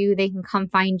about you, they can come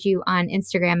find you on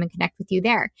Instagram and connect with you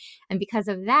there. And because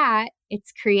of that,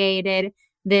 it's created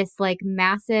this like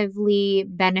massively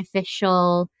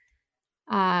beneficial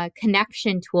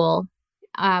connection tool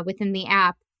within the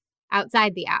app,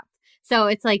 outside the app. So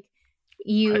it's like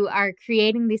you are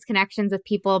creating these connections with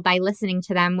people by listening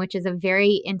to them, which is a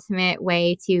very intimate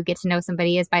way to get to know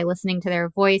somebody, is by listening to their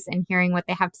voice and hearing what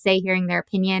they have to say, hearing their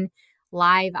opinion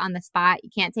live on the spot. You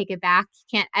can't take it back.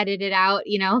 You can't edit it out,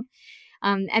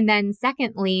 And then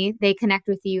secondly, they connect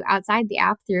with you outside the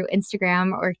app through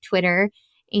Instagram or Twitter.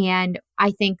 And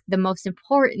I think the most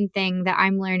important thing that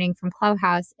I'm learning from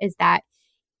Clubhouse is that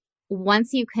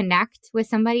once you connect with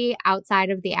somebody outside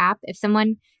of the app, if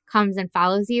someone comes and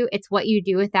follows you, it's what you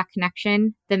do with that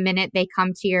connection the minute they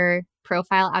come to your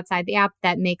profile outside the app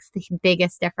that makes the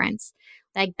biggest difference.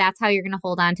 Like, that's how you're going to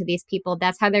hold on to these people.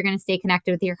 That's how they're going to stay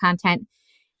connected with your content.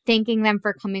 Thanking them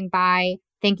for coming by,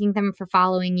 thanking them for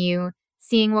following you,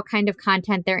 seeing what kind of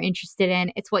content they're interested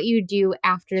in. It's what you do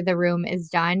after the room is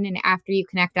done and after you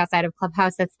connect outside of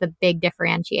Clubhouse. That's the big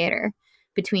differentiator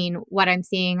between what I'm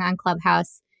seeing on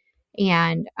Clubhouse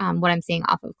and what I'm seeing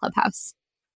off of Clubhouse.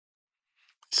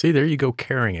 See, there you go,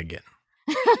 caring again.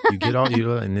 You get all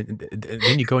and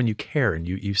then you go and you care and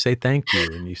you say thank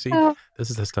you and you see this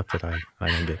is the stuff that I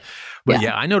don't get. But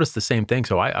yeah, I noticed the same thing.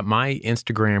 So my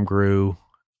Instagram grew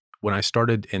when I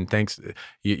started, and thanks,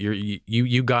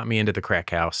 you got me into the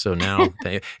crack house. So now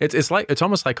it's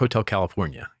almost like Hotel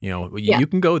California. You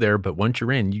can go there, but once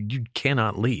you're in, you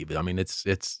cannot leave. I mean, it's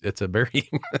a very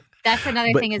that's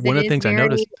another thing is one of the things I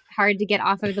noticed, hard to get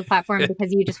off of the platform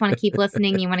because you just want to keep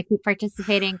listening, you want to keep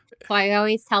participating. So I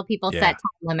always tell people set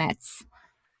time limits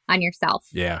on yourself.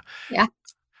 Yeah.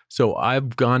 So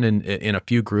I've gone in a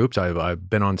few groups. I've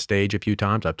been on stage a few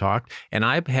times. I've talked, and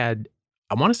I've had,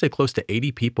 I want to say, close to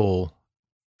 80 people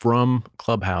from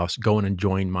Clubhouse going and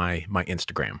join my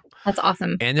Instagram. That's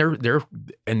awesome. And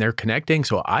they're connecting.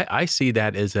 So I see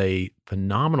that as a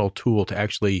phenomenal tool to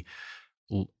actually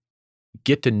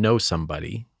get to know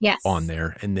somebody on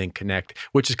there and then connect,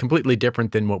 which is completely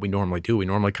different than what we normally do. We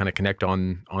normally kind of connect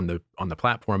on the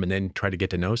platform and then try to get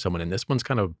to know someone. And this one's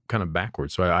kind of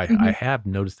backwards. So I have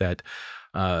noticed that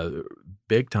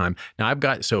big time. Now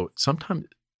sometimes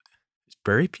it's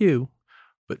very few,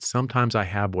 but sometimes I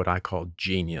have what I call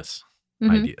genius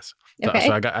ideas. Okay.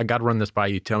 So I got to run this by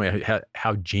you. Tell me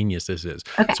how genius this is.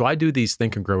 Okay. So I do these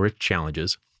Think and Grow Rich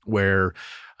challenges where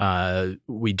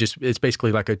it's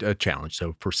basically like a challenge.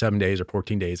 So for 7 days or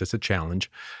 14 days, it's a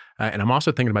challenge. And I'm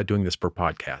also thinking about doing this for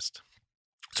podcast.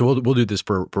 So we'll do this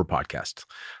for podcast.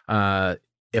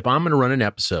 If I'm going to run an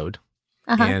episode,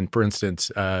 and for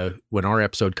instance, when our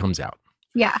episode comes out,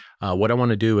 what I want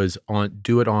to do is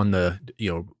do it on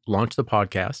launch the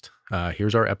podcast.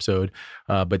 Here's our episode.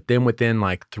 But then within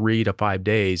like 3 to 5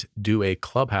 days, do a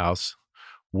Clubhouse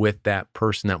with that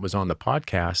person that was on the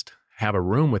podcast, have a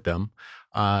room with them,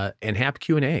 and have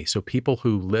Q&A. So people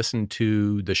who listen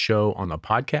to the show on the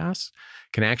podcast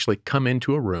can actually come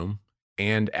into a room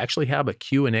and actually have a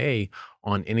Q&A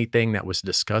on anything that was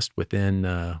discussed within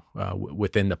the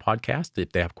podcast.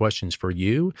 If they have questions for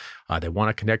you, they want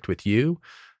to connect with you.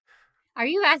 Are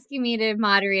you asking me to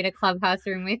moderate a Clubhouse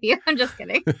room with you? I'm just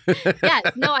kidding.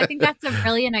 Yes, no, I think that's a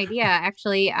brilliant idea.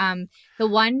 Actually, the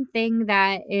one thing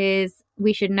that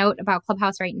we should note about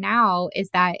Clubhouse right now is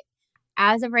that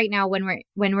as of right now, when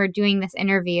we're doing this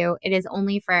interview, it is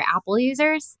only for Apple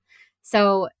users.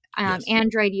 So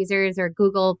Android users or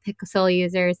Google Pixel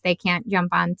users, they can't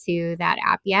jump onto that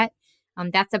app yet.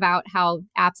 That's about how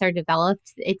apps are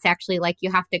developed. It's actually like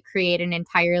you have to create an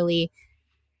entirely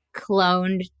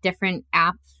cloned different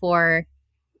app for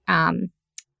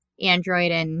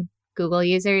Android and Google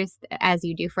users as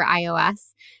you do for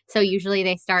iOS. So usually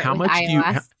they start with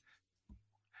iOS.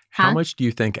 How much do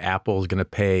you think Apple's going to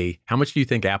pay? How much do you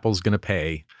think Apple's going to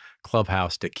pay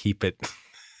Clubhouse to keep it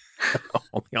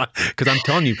only on? Because I'm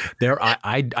telling you,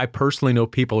 I personally know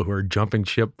people who are jumping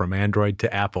ship from Android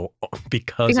to Apple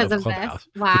because of Clubhouse.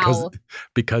 This? Wow.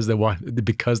 Because they want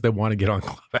to get on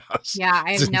Clubhouse. Yeah,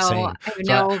 I have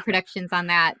no predictions on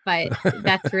that, but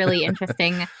that's really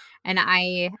interesting. And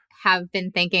I have been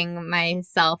thanking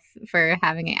myself for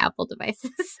having an Apple device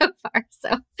so far.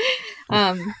 So,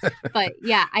 but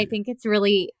yeah, I think it's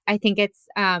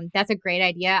that's a great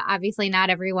idea. Obviously not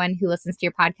everyone who listens to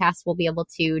your podcast will be able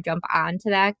to jump on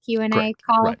to that Q&A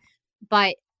call,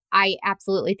 but I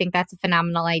absolutely think that's a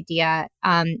phenomenal idea.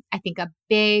 I think a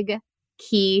big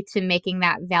key to making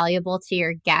that valuable to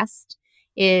your guest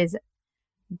is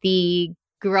the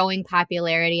growing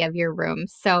popularity of your room.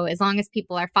 So as long as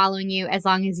people are following you, as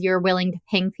long as you're willing to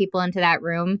ping people into that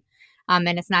room, and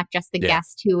it's not just the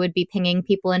guest who would be pinging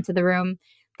people into the room,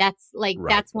 that's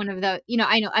one of the,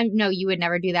 I know you would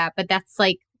never do that, but that's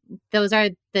like, those are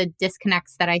the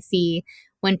disconnects that I see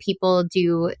when people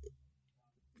do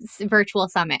virtual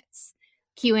summits,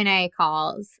 Q&A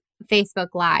calls,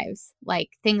 Facebook Lives, like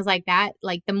things like that.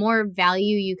 Like the more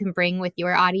value you can bring with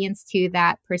your audience to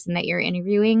that person that you're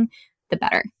interviewing, the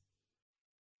better.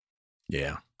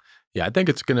 Yeah. I think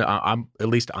it's I'm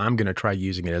going to try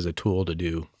using it as a tool to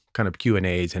do kind of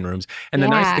Q&As in rooms. And the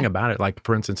nice thing about it, like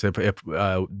for instance, if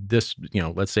this,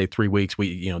 let's say 3 weeks,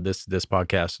 this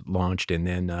podcast launched, and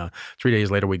then 3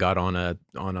 days later we got on a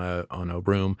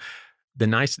room. The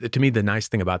nice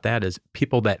thing about that is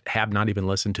people that have not even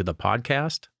listened to the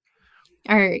podcast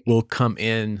will come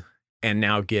in and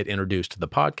now get introduced to the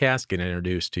podcast, get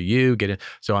introduced to you,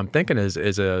 so I'm thinking as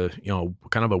a,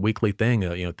 kind of a weekly thing,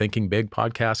 Thinking Big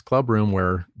podcast club room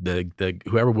where the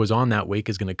whoever was on that week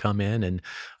is going to come in and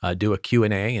do a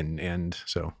Q&A. And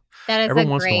so that is every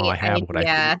once in a while I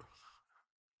have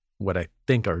what I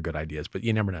think are good ideas, but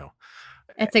you never know.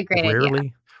 It's a great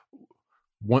idea.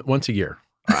 Once a year,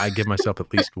 I give myself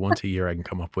at least once a year I can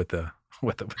come up with a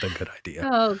good idea.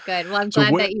 Oh, good. Well, I'm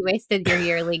glad that you wasted your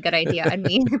yearly good idea on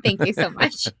me. Thank you so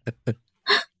much.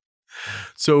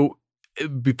 So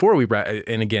before we wrap,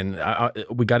 and again,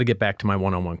 we got to get back to my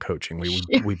one-on-one coaching.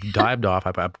 We've dived off.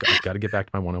 I've got to get back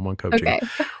to my one-on-one coaching. Okay.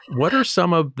 What are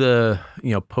some of the,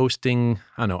 posting,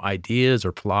 ideas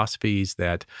or philosophies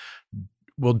that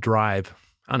will drive,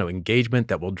 engagement,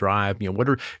 that will drive,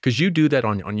 because you do that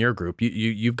on your group.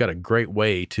 You've got a great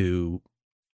way to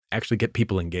actually get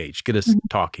people engaged, get us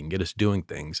talking, get us doing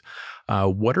things.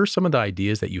 What are some of the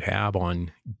ideas that you have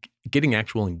on getting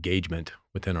actual engagement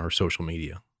within our social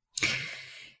media?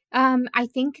 I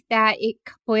think that it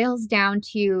boils down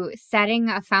to setting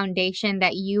a foundation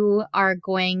that you are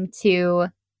going to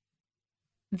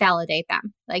validate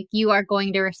them. Like you are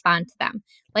going to respond to them.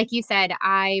 Like you said,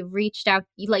 I reached out,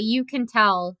 like you can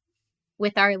tell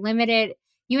with our limited,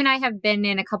 you and I have been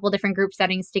in a couple different group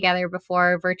settings together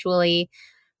before virtually,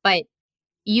 but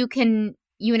you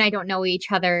and I don't know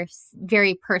each other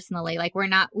very personally. Like we're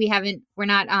not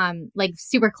like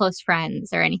super close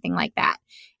friends or anything like that.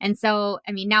 And so,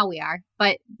 now we are,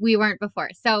 but we weren't before.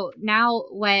 So now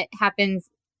what happens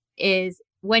is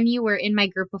when you were in my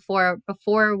group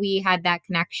before we had that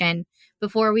connection,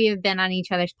 before we have been on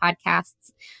each other's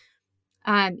podcasts,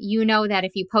 you know that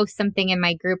if you post something in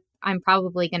my group, I'm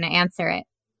probably going to answer it.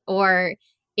 Or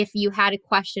if you had a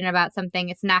question about something,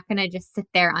 it's not going to just sit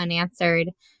there unanswered.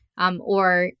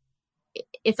 Or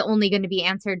it's only going to be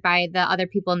answered by the other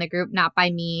people in the group, not by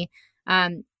me.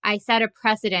 I set a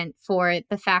precedent for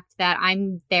the fact that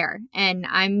I'm there and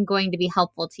I'm going to be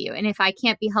helpful to you. And if I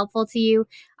can't be helpful to you,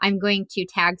 I'm going to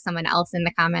tag someone else in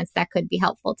the comments that could be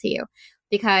helpful to you.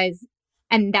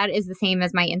 And that is the same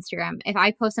as my Instagram. If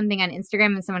I post something on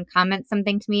Instagram and someone comments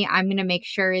something to me, I'm going to make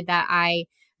sure that I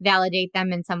validate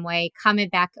them in some way,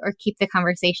 comment back, or keep the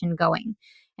conversation going.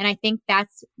 And I think that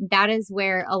is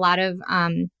where a lot of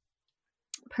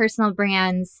personal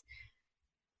brands,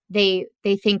 they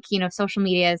think, social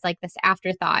media is like this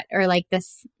afterthought or like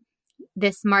this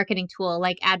marketing tool,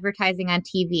 like advertising on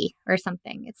TV or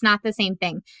something. It's not the same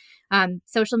thing.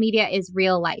 Social media is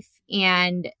real life.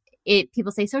 And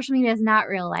people say social media is not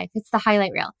real life. It's the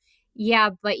highlight reel. Yeah,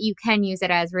 but you can use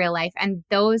it as real life. And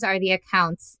those are the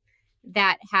accounts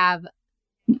that have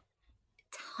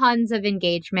tons of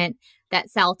engagement, that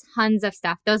sell tons of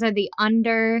stuff. Those are the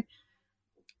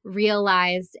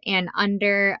under-realized and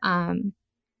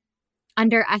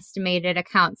underestimated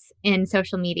accounts in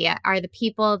social media, are the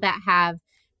people that have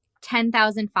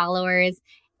 10,000 followers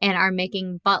and are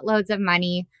making buttloads of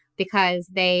money because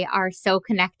they are so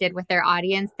connected with their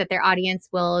audience that their audience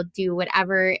will do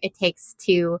whatever it takes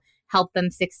to help them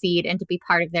succeed and to be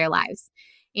part of their lives.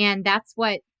 And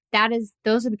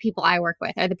those are the people I work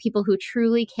with, are the people who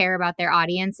truly care about their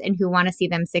audience and who want to see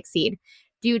them succeed.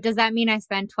 Does that mean I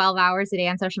spend 12 hours a day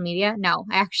on social media? No,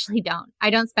 I actually don't.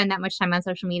 I don't spend that much time on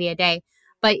social media a day.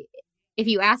 But if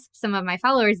you ask some of my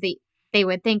followers, they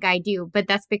would think I do. But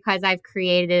that's because I've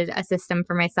created a system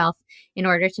for myself in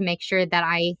order to make sure that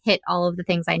I hit all of the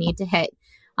things I need to hit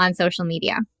on social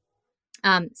media.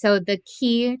 So the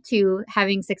key to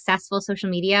having successful social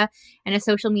media, and a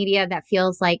social media that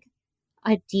feels like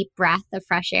a deep breath of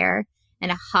fresh air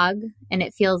and a hug, and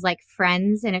it feels like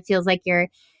friends, and it feels like you're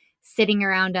sitting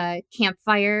around a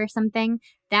campfire or something,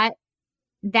 that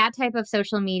type of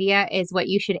social media is what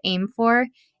you should aim for.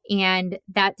 And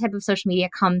that type of social media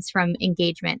comes from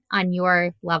engagement on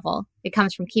your level. It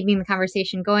comes from keeping the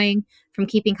conversation going, from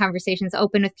keeping conversations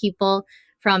open with people,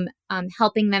 from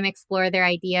helping them explore their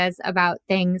ideas about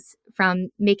things, from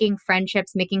making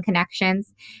friendships, making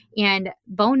connections. And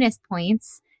bonus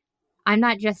points, I'm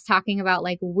not just talking about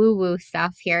like woo-woo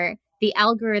stuff here. The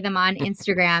algorithm on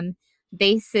Instagram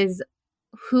bases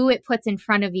who it puts in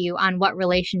front of you on what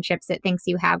relationships it thinks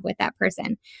you have with that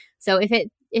person. So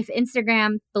if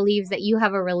Instagram believes that you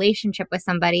have a relationship with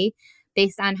somebody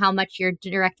based on how much you're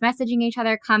direct messaging each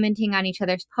other, commenting on each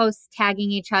other's posts,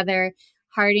 tagging each other,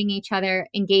 hearting each other,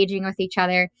 engaging with each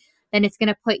other, then it's going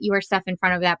to put your stuff in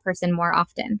front of that person more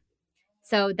often.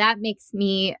 So that makes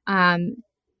me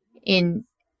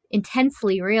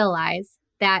intensely realize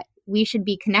that we should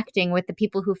be connecting with the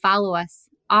people who follow us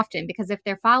often, because if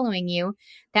they're following you,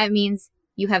 that means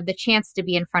you have the chance to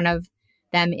be in front of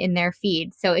them in their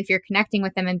feed. So if you're connecting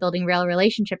with them and building real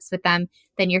relationships with them,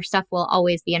 then your stuff will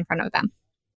always be in front of them.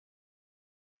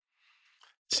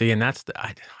 See, and that's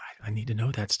I need to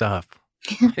know that stuff.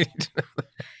 But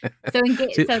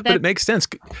it makes sense.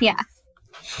 Yeah.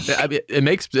 It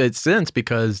makes sense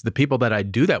because the people that I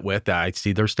do that with, I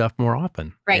see their stuff more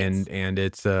often. Right. And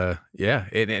it's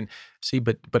and see,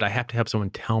 but I have to have someone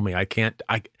tell me. I can't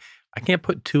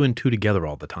put two and two together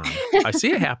all the time. I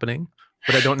see it happening,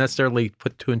 but I don't necessarily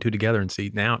put two and two together and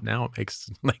see now it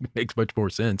makes much more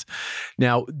sense.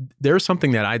 Now, there's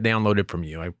something that I downloaded from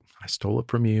you. I stole it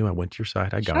from you. I went to your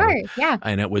site. I got it. Yeah.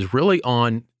 And it was really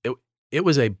it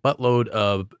was a buttload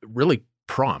of really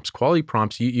prompts, quality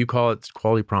prompts. You call it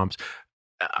quality prompts.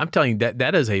 I'm telling you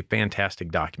that is a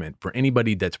fantastic document for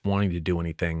anybody that's wanting to do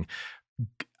anything.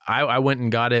 I went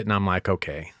and got it and I'm like,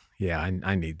 okay, yeah,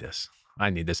 I need this. I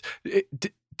need this.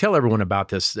 Tell everyone about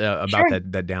this, about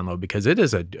that download, because it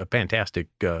is a fantastic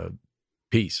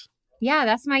piece. Yeah,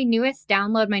 that's my newest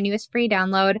download, my newest free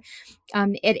download.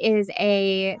 It is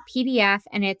a PDF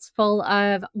and it's full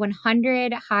of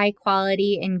 100 high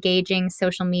quality, engaging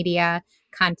social media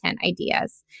content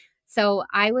ideas. So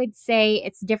I would say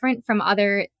it's different from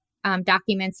other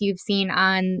documents you've seen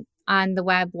on the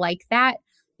web like that,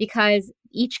 because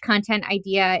each content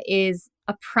idea is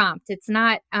a prompt. It's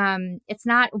not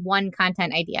one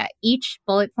content idea. Each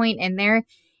bullet point in there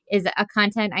is a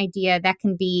content idea that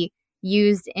can be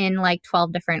used in like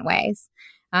 12 different ways.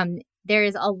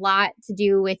 There's a lot to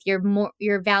do with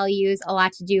your values, a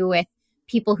lot to do with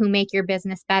people who make your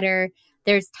business better.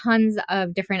 There's tons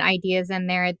of different ideas in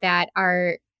there that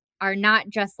are not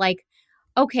just like,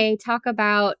 okay, talk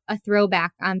about a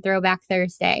throwback on Throwback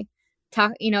Thursday.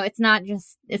 It's not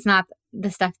the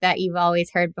stuff that you've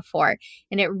always heard before.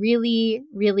 And it really,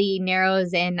 really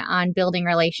narrows in on building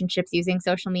relationships using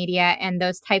social media and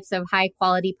those types of high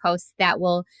quality posts that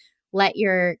will let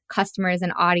your customers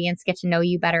and audience get to know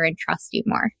you better and trust you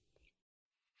more.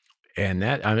 And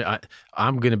that,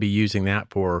 I'm going to be using that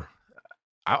for,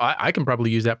 I can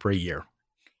probably use that for a year.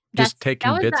 Just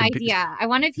taking bits and pieces. Yeah, I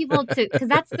wanted people to, because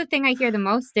that's the thing I hear the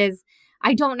most is,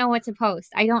 I don't know what to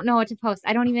post. I don't know what to post.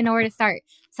 I don't even know where to start.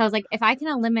 So I was like, if I can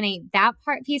eliminate that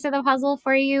piece of the puzzle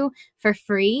for you for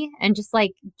free and just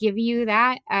like give you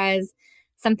that as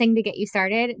something to get you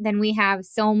started, then we have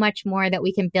so much more that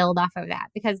we can build off of that.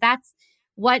 Because that's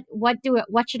what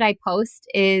should I post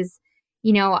is,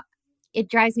 it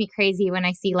drives me crazy when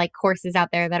I see like courses out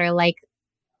there that are like,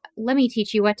 let me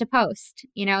teach you what to post.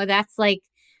 That's like,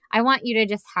 I want you to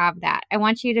just have that. I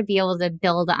want you to be able to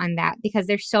build on that because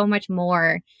there's so much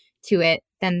more to it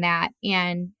than that.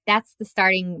 And that's the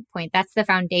starting point. That's the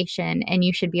foundation. And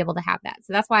you should be able to have that.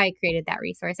 So that's why I created that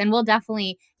resource. And we'll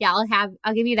definitely, I'll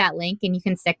give you that link and you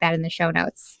can stick that in the show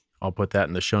notes. I'll put that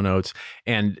in the show notes.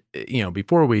 And,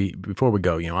 before we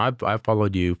go, I've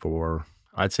followed you for,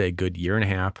 I'd say a good year and a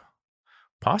half,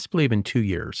 possibly even 2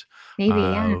 years. Maybe,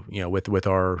 with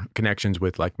our connections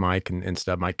with like Mike and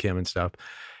stuff, Mike Kim and stuff.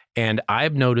 And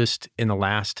I've noticed in the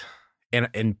last,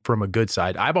 and from a good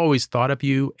side, I've always thought of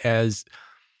you as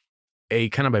a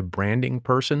kind of a branding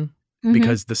person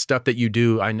because the stuff that you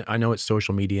do, I know it's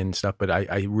social media and stuff, but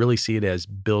I really see it as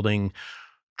building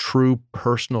true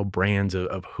personal brands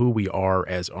of who we are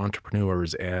as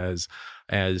entrepreneurs, as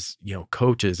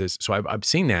coaches. So I've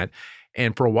seen that.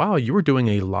 And for a while, you were doing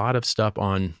a lot of stuff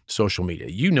on social media.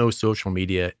 Social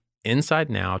media inside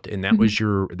and out, and that was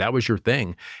your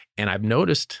thing. And I've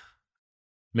noticed,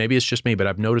 maybe it's just me, but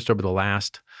I've noticed over the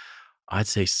last, I'd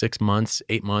say 6 months,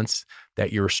 8 months,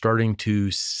 that you're starting to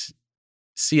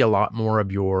see a lot more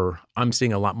of I'm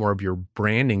seeing a lot more of your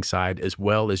branding side as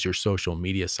well as your social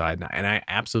media side. And I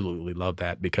absolutely love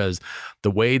that because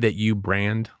the way that you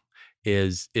brand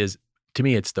is to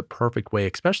me, it's the perfect way,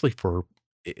 especially for,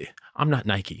 I'm not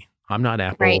Nike, I'm not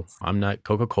Apple, right. I'm not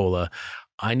Coca-Cola.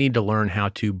 I need to learn how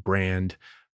to brand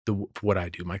what I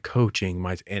do, my coaching,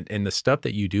 and the stuff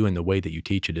that you do and the way that you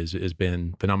teach it has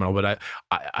been phenomenal. But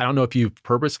I don't know if you've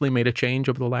purposely made a change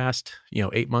over the last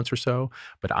 8 months or so,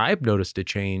 but I've noticed a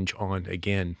change on,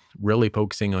 again, really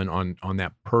focusing on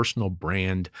that personal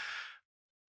brand.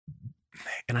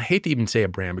 And I hate to even say a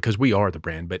brand because we are the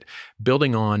brand, but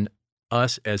building on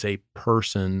us as a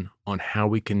person, on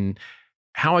how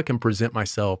I can present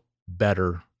myself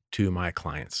better to my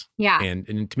clients. Yeah.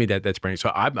 And to me, that's branding. So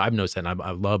I've noticed that and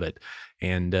I love it.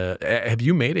 And have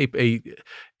you made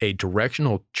a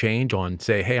directional change on,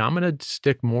 say, hey, I'm going to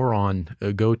stick more on,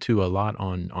 go to a lot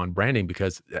on branding?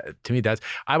 Because to me,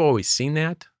 I've always seen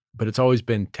that, but it's always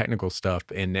been technical stuff.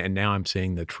 And now I'm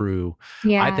seeing the true,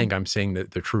 I think I'm seeing the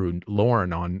true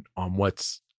Lauren on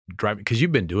what's driving, because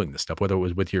you've been doing this stuff, whether it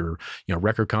was with your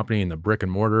record company and the brick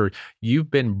and mortar, you've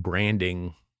been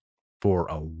branding for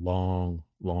a long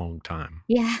time.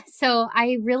 Yeah. So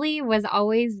I really was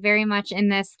always very much in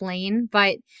this lane,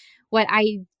 but what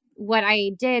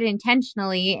I did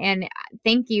intentionally, and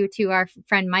thank you to our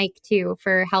friend Mike too,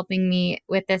 for helping me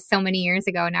with this so many years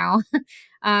ago now.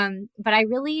 But I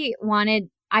really wanted,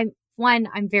 I'm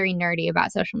very nerdy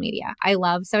about social media. I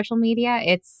love social media.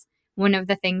 It's one of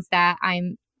the things that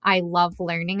I'm I love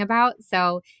learning about.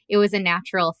 So it was a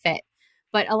natural fit.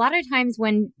 But a lot of times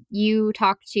when you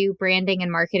talk to branding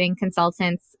and marketing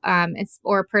consultants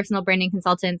or personal branding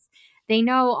consultants, they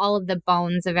know all of the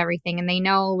bones of everything, and they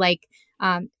know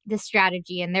the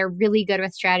strategy, and they're really good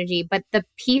with strategy. But the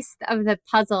piece of the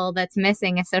puzzle that's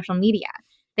missing is social media.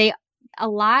 A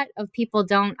lot of people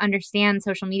don't understand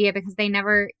social media because they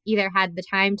never either had the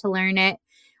time to learn it,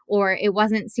 or it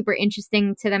wasn't super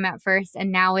interesting to them at first. And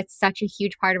now it's such a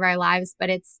huge part of our lives, but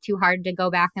it's too hard to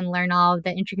go back and learn all of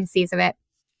the intricacies of it.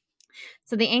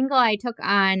 So the angle I took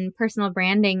on personal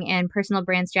branding and personal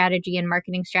brand strategy and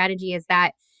marketing strategy is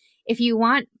that if you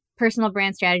want personal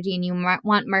brand strategy and you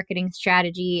want marketing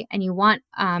strategy and you want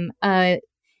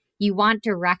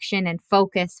direction and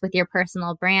focus with your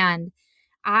personal brand,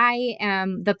 I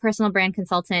am the personal brand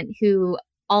consultant who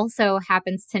also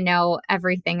happens to know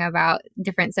everything about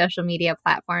different social media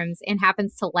platforms and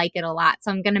happens to like it a lot. So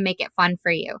I'm going to make it fun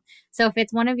for you. So if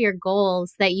it's one of your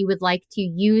goals that you would like to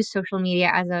use social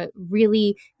media as a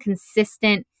really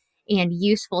consistent and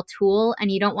useful tool,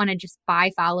 and you don't want to just buy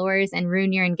followers and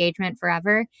ruin your engagement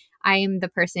forever, I am the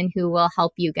person who will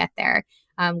help you get there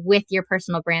with your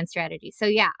personal brand strategy. So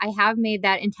yeah, I have made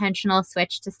that intentional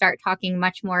switch to start talking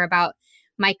much more about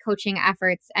my coaching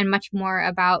efforts and much more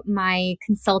about my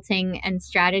consulting and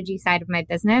strategy side of my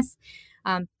business.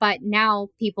 But now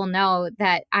people know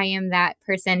that I am that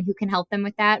person who can help them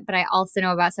with that. But I also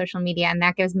know about social media, and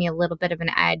that gives me a little bit of an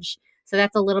edge. So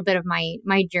that's a little bit of my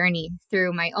journey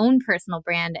through my own personal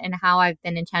brand and how I've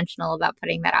been intentional about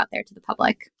putting that out there to the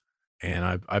public. And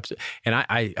I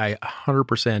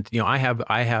 100%,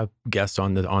 I have guests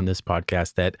on this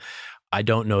podcast that I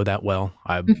don't know that well.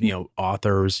 I've,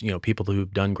 authors, people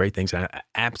who've done great things. And I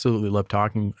absolutely love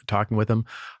talking with them.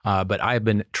 But I've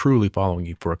been truly following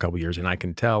you for a couple of years, and I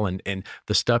can tell, and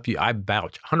the stuff I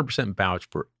 100% vouch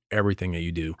for everything that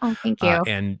you do. Oh, thank you.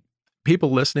 And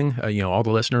people listening, all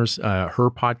the listeners, her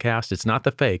podcast, it's not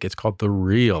the fake, it's called The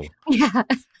Real. Yeah.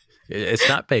 It's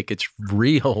not fake. It's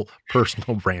real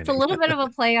personal branding. It's a little bit of a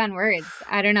play on words.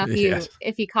 I don't know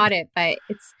if you caught it, but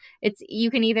it's you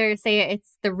can either say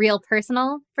it's the Real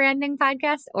Personal Branding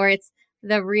Podcast or it's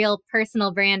the Real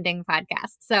Personal Branding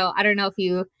Podcast. So I don't know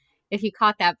if you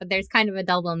caught that, but there's kind of a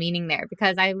double meaning there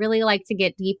because I really like to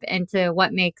get deep into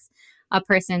what makes a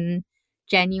person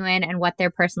genuine and what their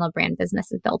personal brand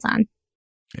business is built on.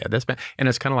 Yeah, and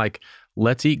it's kind of like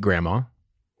Let's Eat Grandma.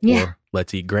 Yeah. Or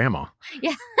Let's Eat Grandma.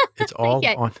 Yeah. It's all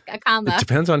on a combo. It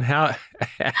depends on how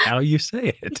you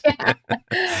say it. Yeah.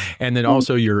 And then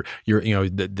also your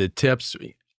the tips.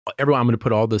 Everyone, I'm going to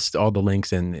put all the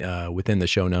links in within the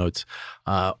show notes.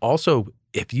 Also,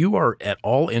 if you are at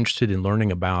all interested in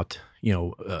learning about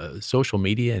social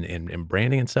media and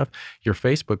branding and stuff, your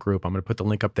Facebook group, I'm going to put the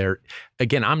link up there.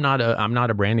 Again, I'm not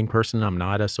a branding person. I'm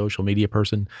not a social media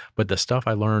person, but the stuff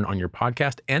I learn on your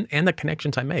podcast and the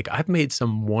connections I make, I've made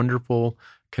some wonderful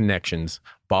connections.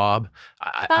 Bob,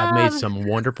 I've made some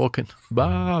wonderful,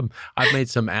 Bob, I've made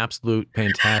some absolute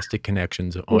fantastic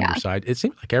connections on your side. It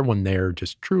seems like everyone there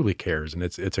just truly cares, and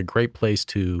it's a great place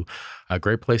to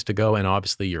go. And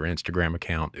obviously your Instagram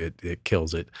account, it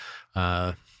kills it.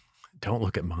 Don't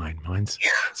look at mine.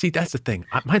 See, that's the thing.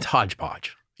 Mine's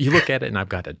hodgepodge. You look at it and I've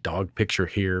got a dog picture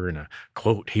here and a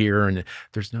quote here, and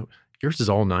yours is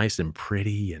all nice and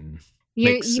pretty and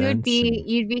you'd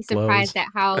be surprised at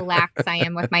how lax I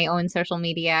am with my own social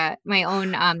media, my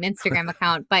own Instagram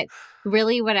account. But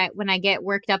really when I get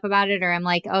worked up about it, or I'm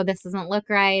like, oh, this doesn't look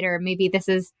right, or maybe this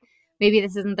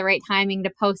isn't the right timing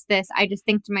to post this, I just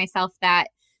think to myself that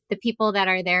the people that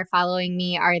are there following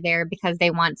me are there because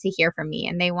they want to hear from me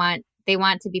and they want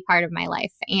to be part of my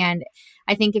life. And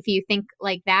I think if you think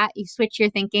like that, you switch your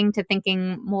thinking to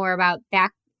thinking more about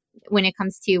that when it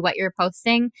comes to what you're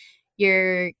posting,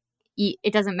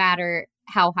 it doesn't matter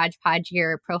how hodgepodge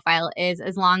your profile is,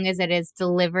 as long as it is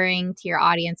delivering to your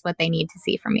audience what they need to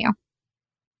see from you.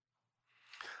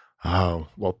 Oh,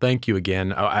 well, thank you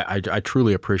again. I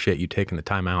truly appreciate you taking the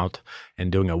time out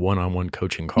and doing a one-on-one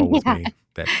coaching call with me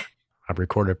that I've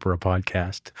recorded for a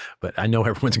podcast, but I know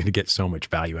everyone's going to get so much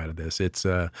value out of this. It's,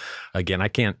 again, I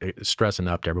can't stress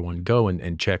enough to everyone, go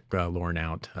and check Lauren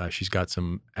out. She's got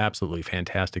some absolutely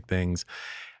fantastic things,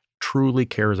 truly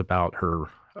cares about her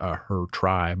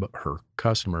tribe, her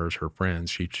customers, her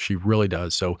friends. She really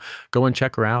does. So go and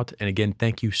check her out. And again,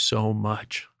 thank you so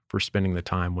much for spending the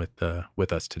time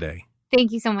with us today.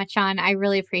 Thank you so much, Sean. I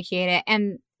really appreciate it.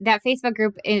 And that Facebook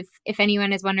group, if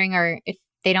anyone is wondering, or if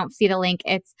they don't see the link,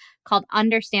 it's called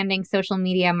Understanding Social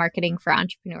Media Marketing for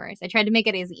Entrepreneurs. I tried to make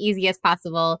it as easy as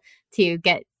possible to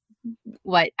get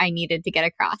what I needed to get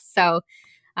across. So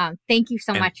Thank you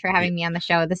so much for having me on the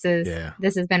show. This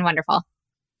has been wonderful.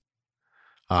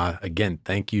 Again,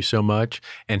 thank you so much.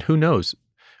 And who knows,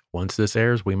 once this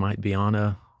airs, we might be on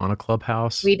a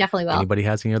Clubhouse. We definitely will. Anybody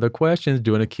has any other questions,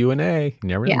 doing a Q&A.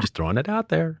 Never know, just throwing it out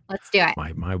there. Let's do it.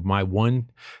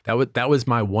 That was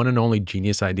my one and only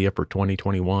genius idea for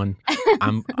 2021.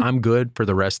 I'm good for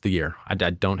the rest of the year. I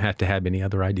don't have to have any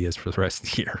other ideas for the rest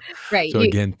of the year. Right. So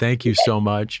again, thank you so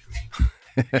much.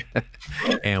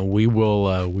 And we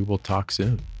will talk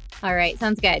soon. All right.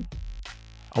 Sounds good.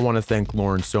 I want to thank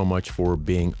Lauren so much for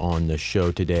being on the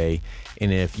show today.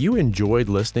 And if you enjoyed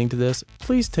listening to this,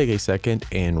 please take a second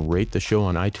and rate the show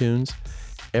on iTunes.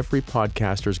 Every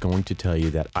podcaster is going to tell you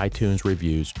that iTunes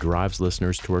reviews drives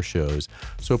listeners to our shows.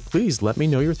 So please let me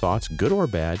know your thoughts, good or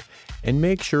bad, and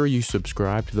make sure you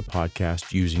subscribe to the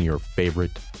podcast using your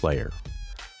favorite player.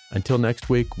 Until next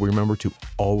week, remember to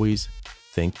always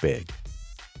think big.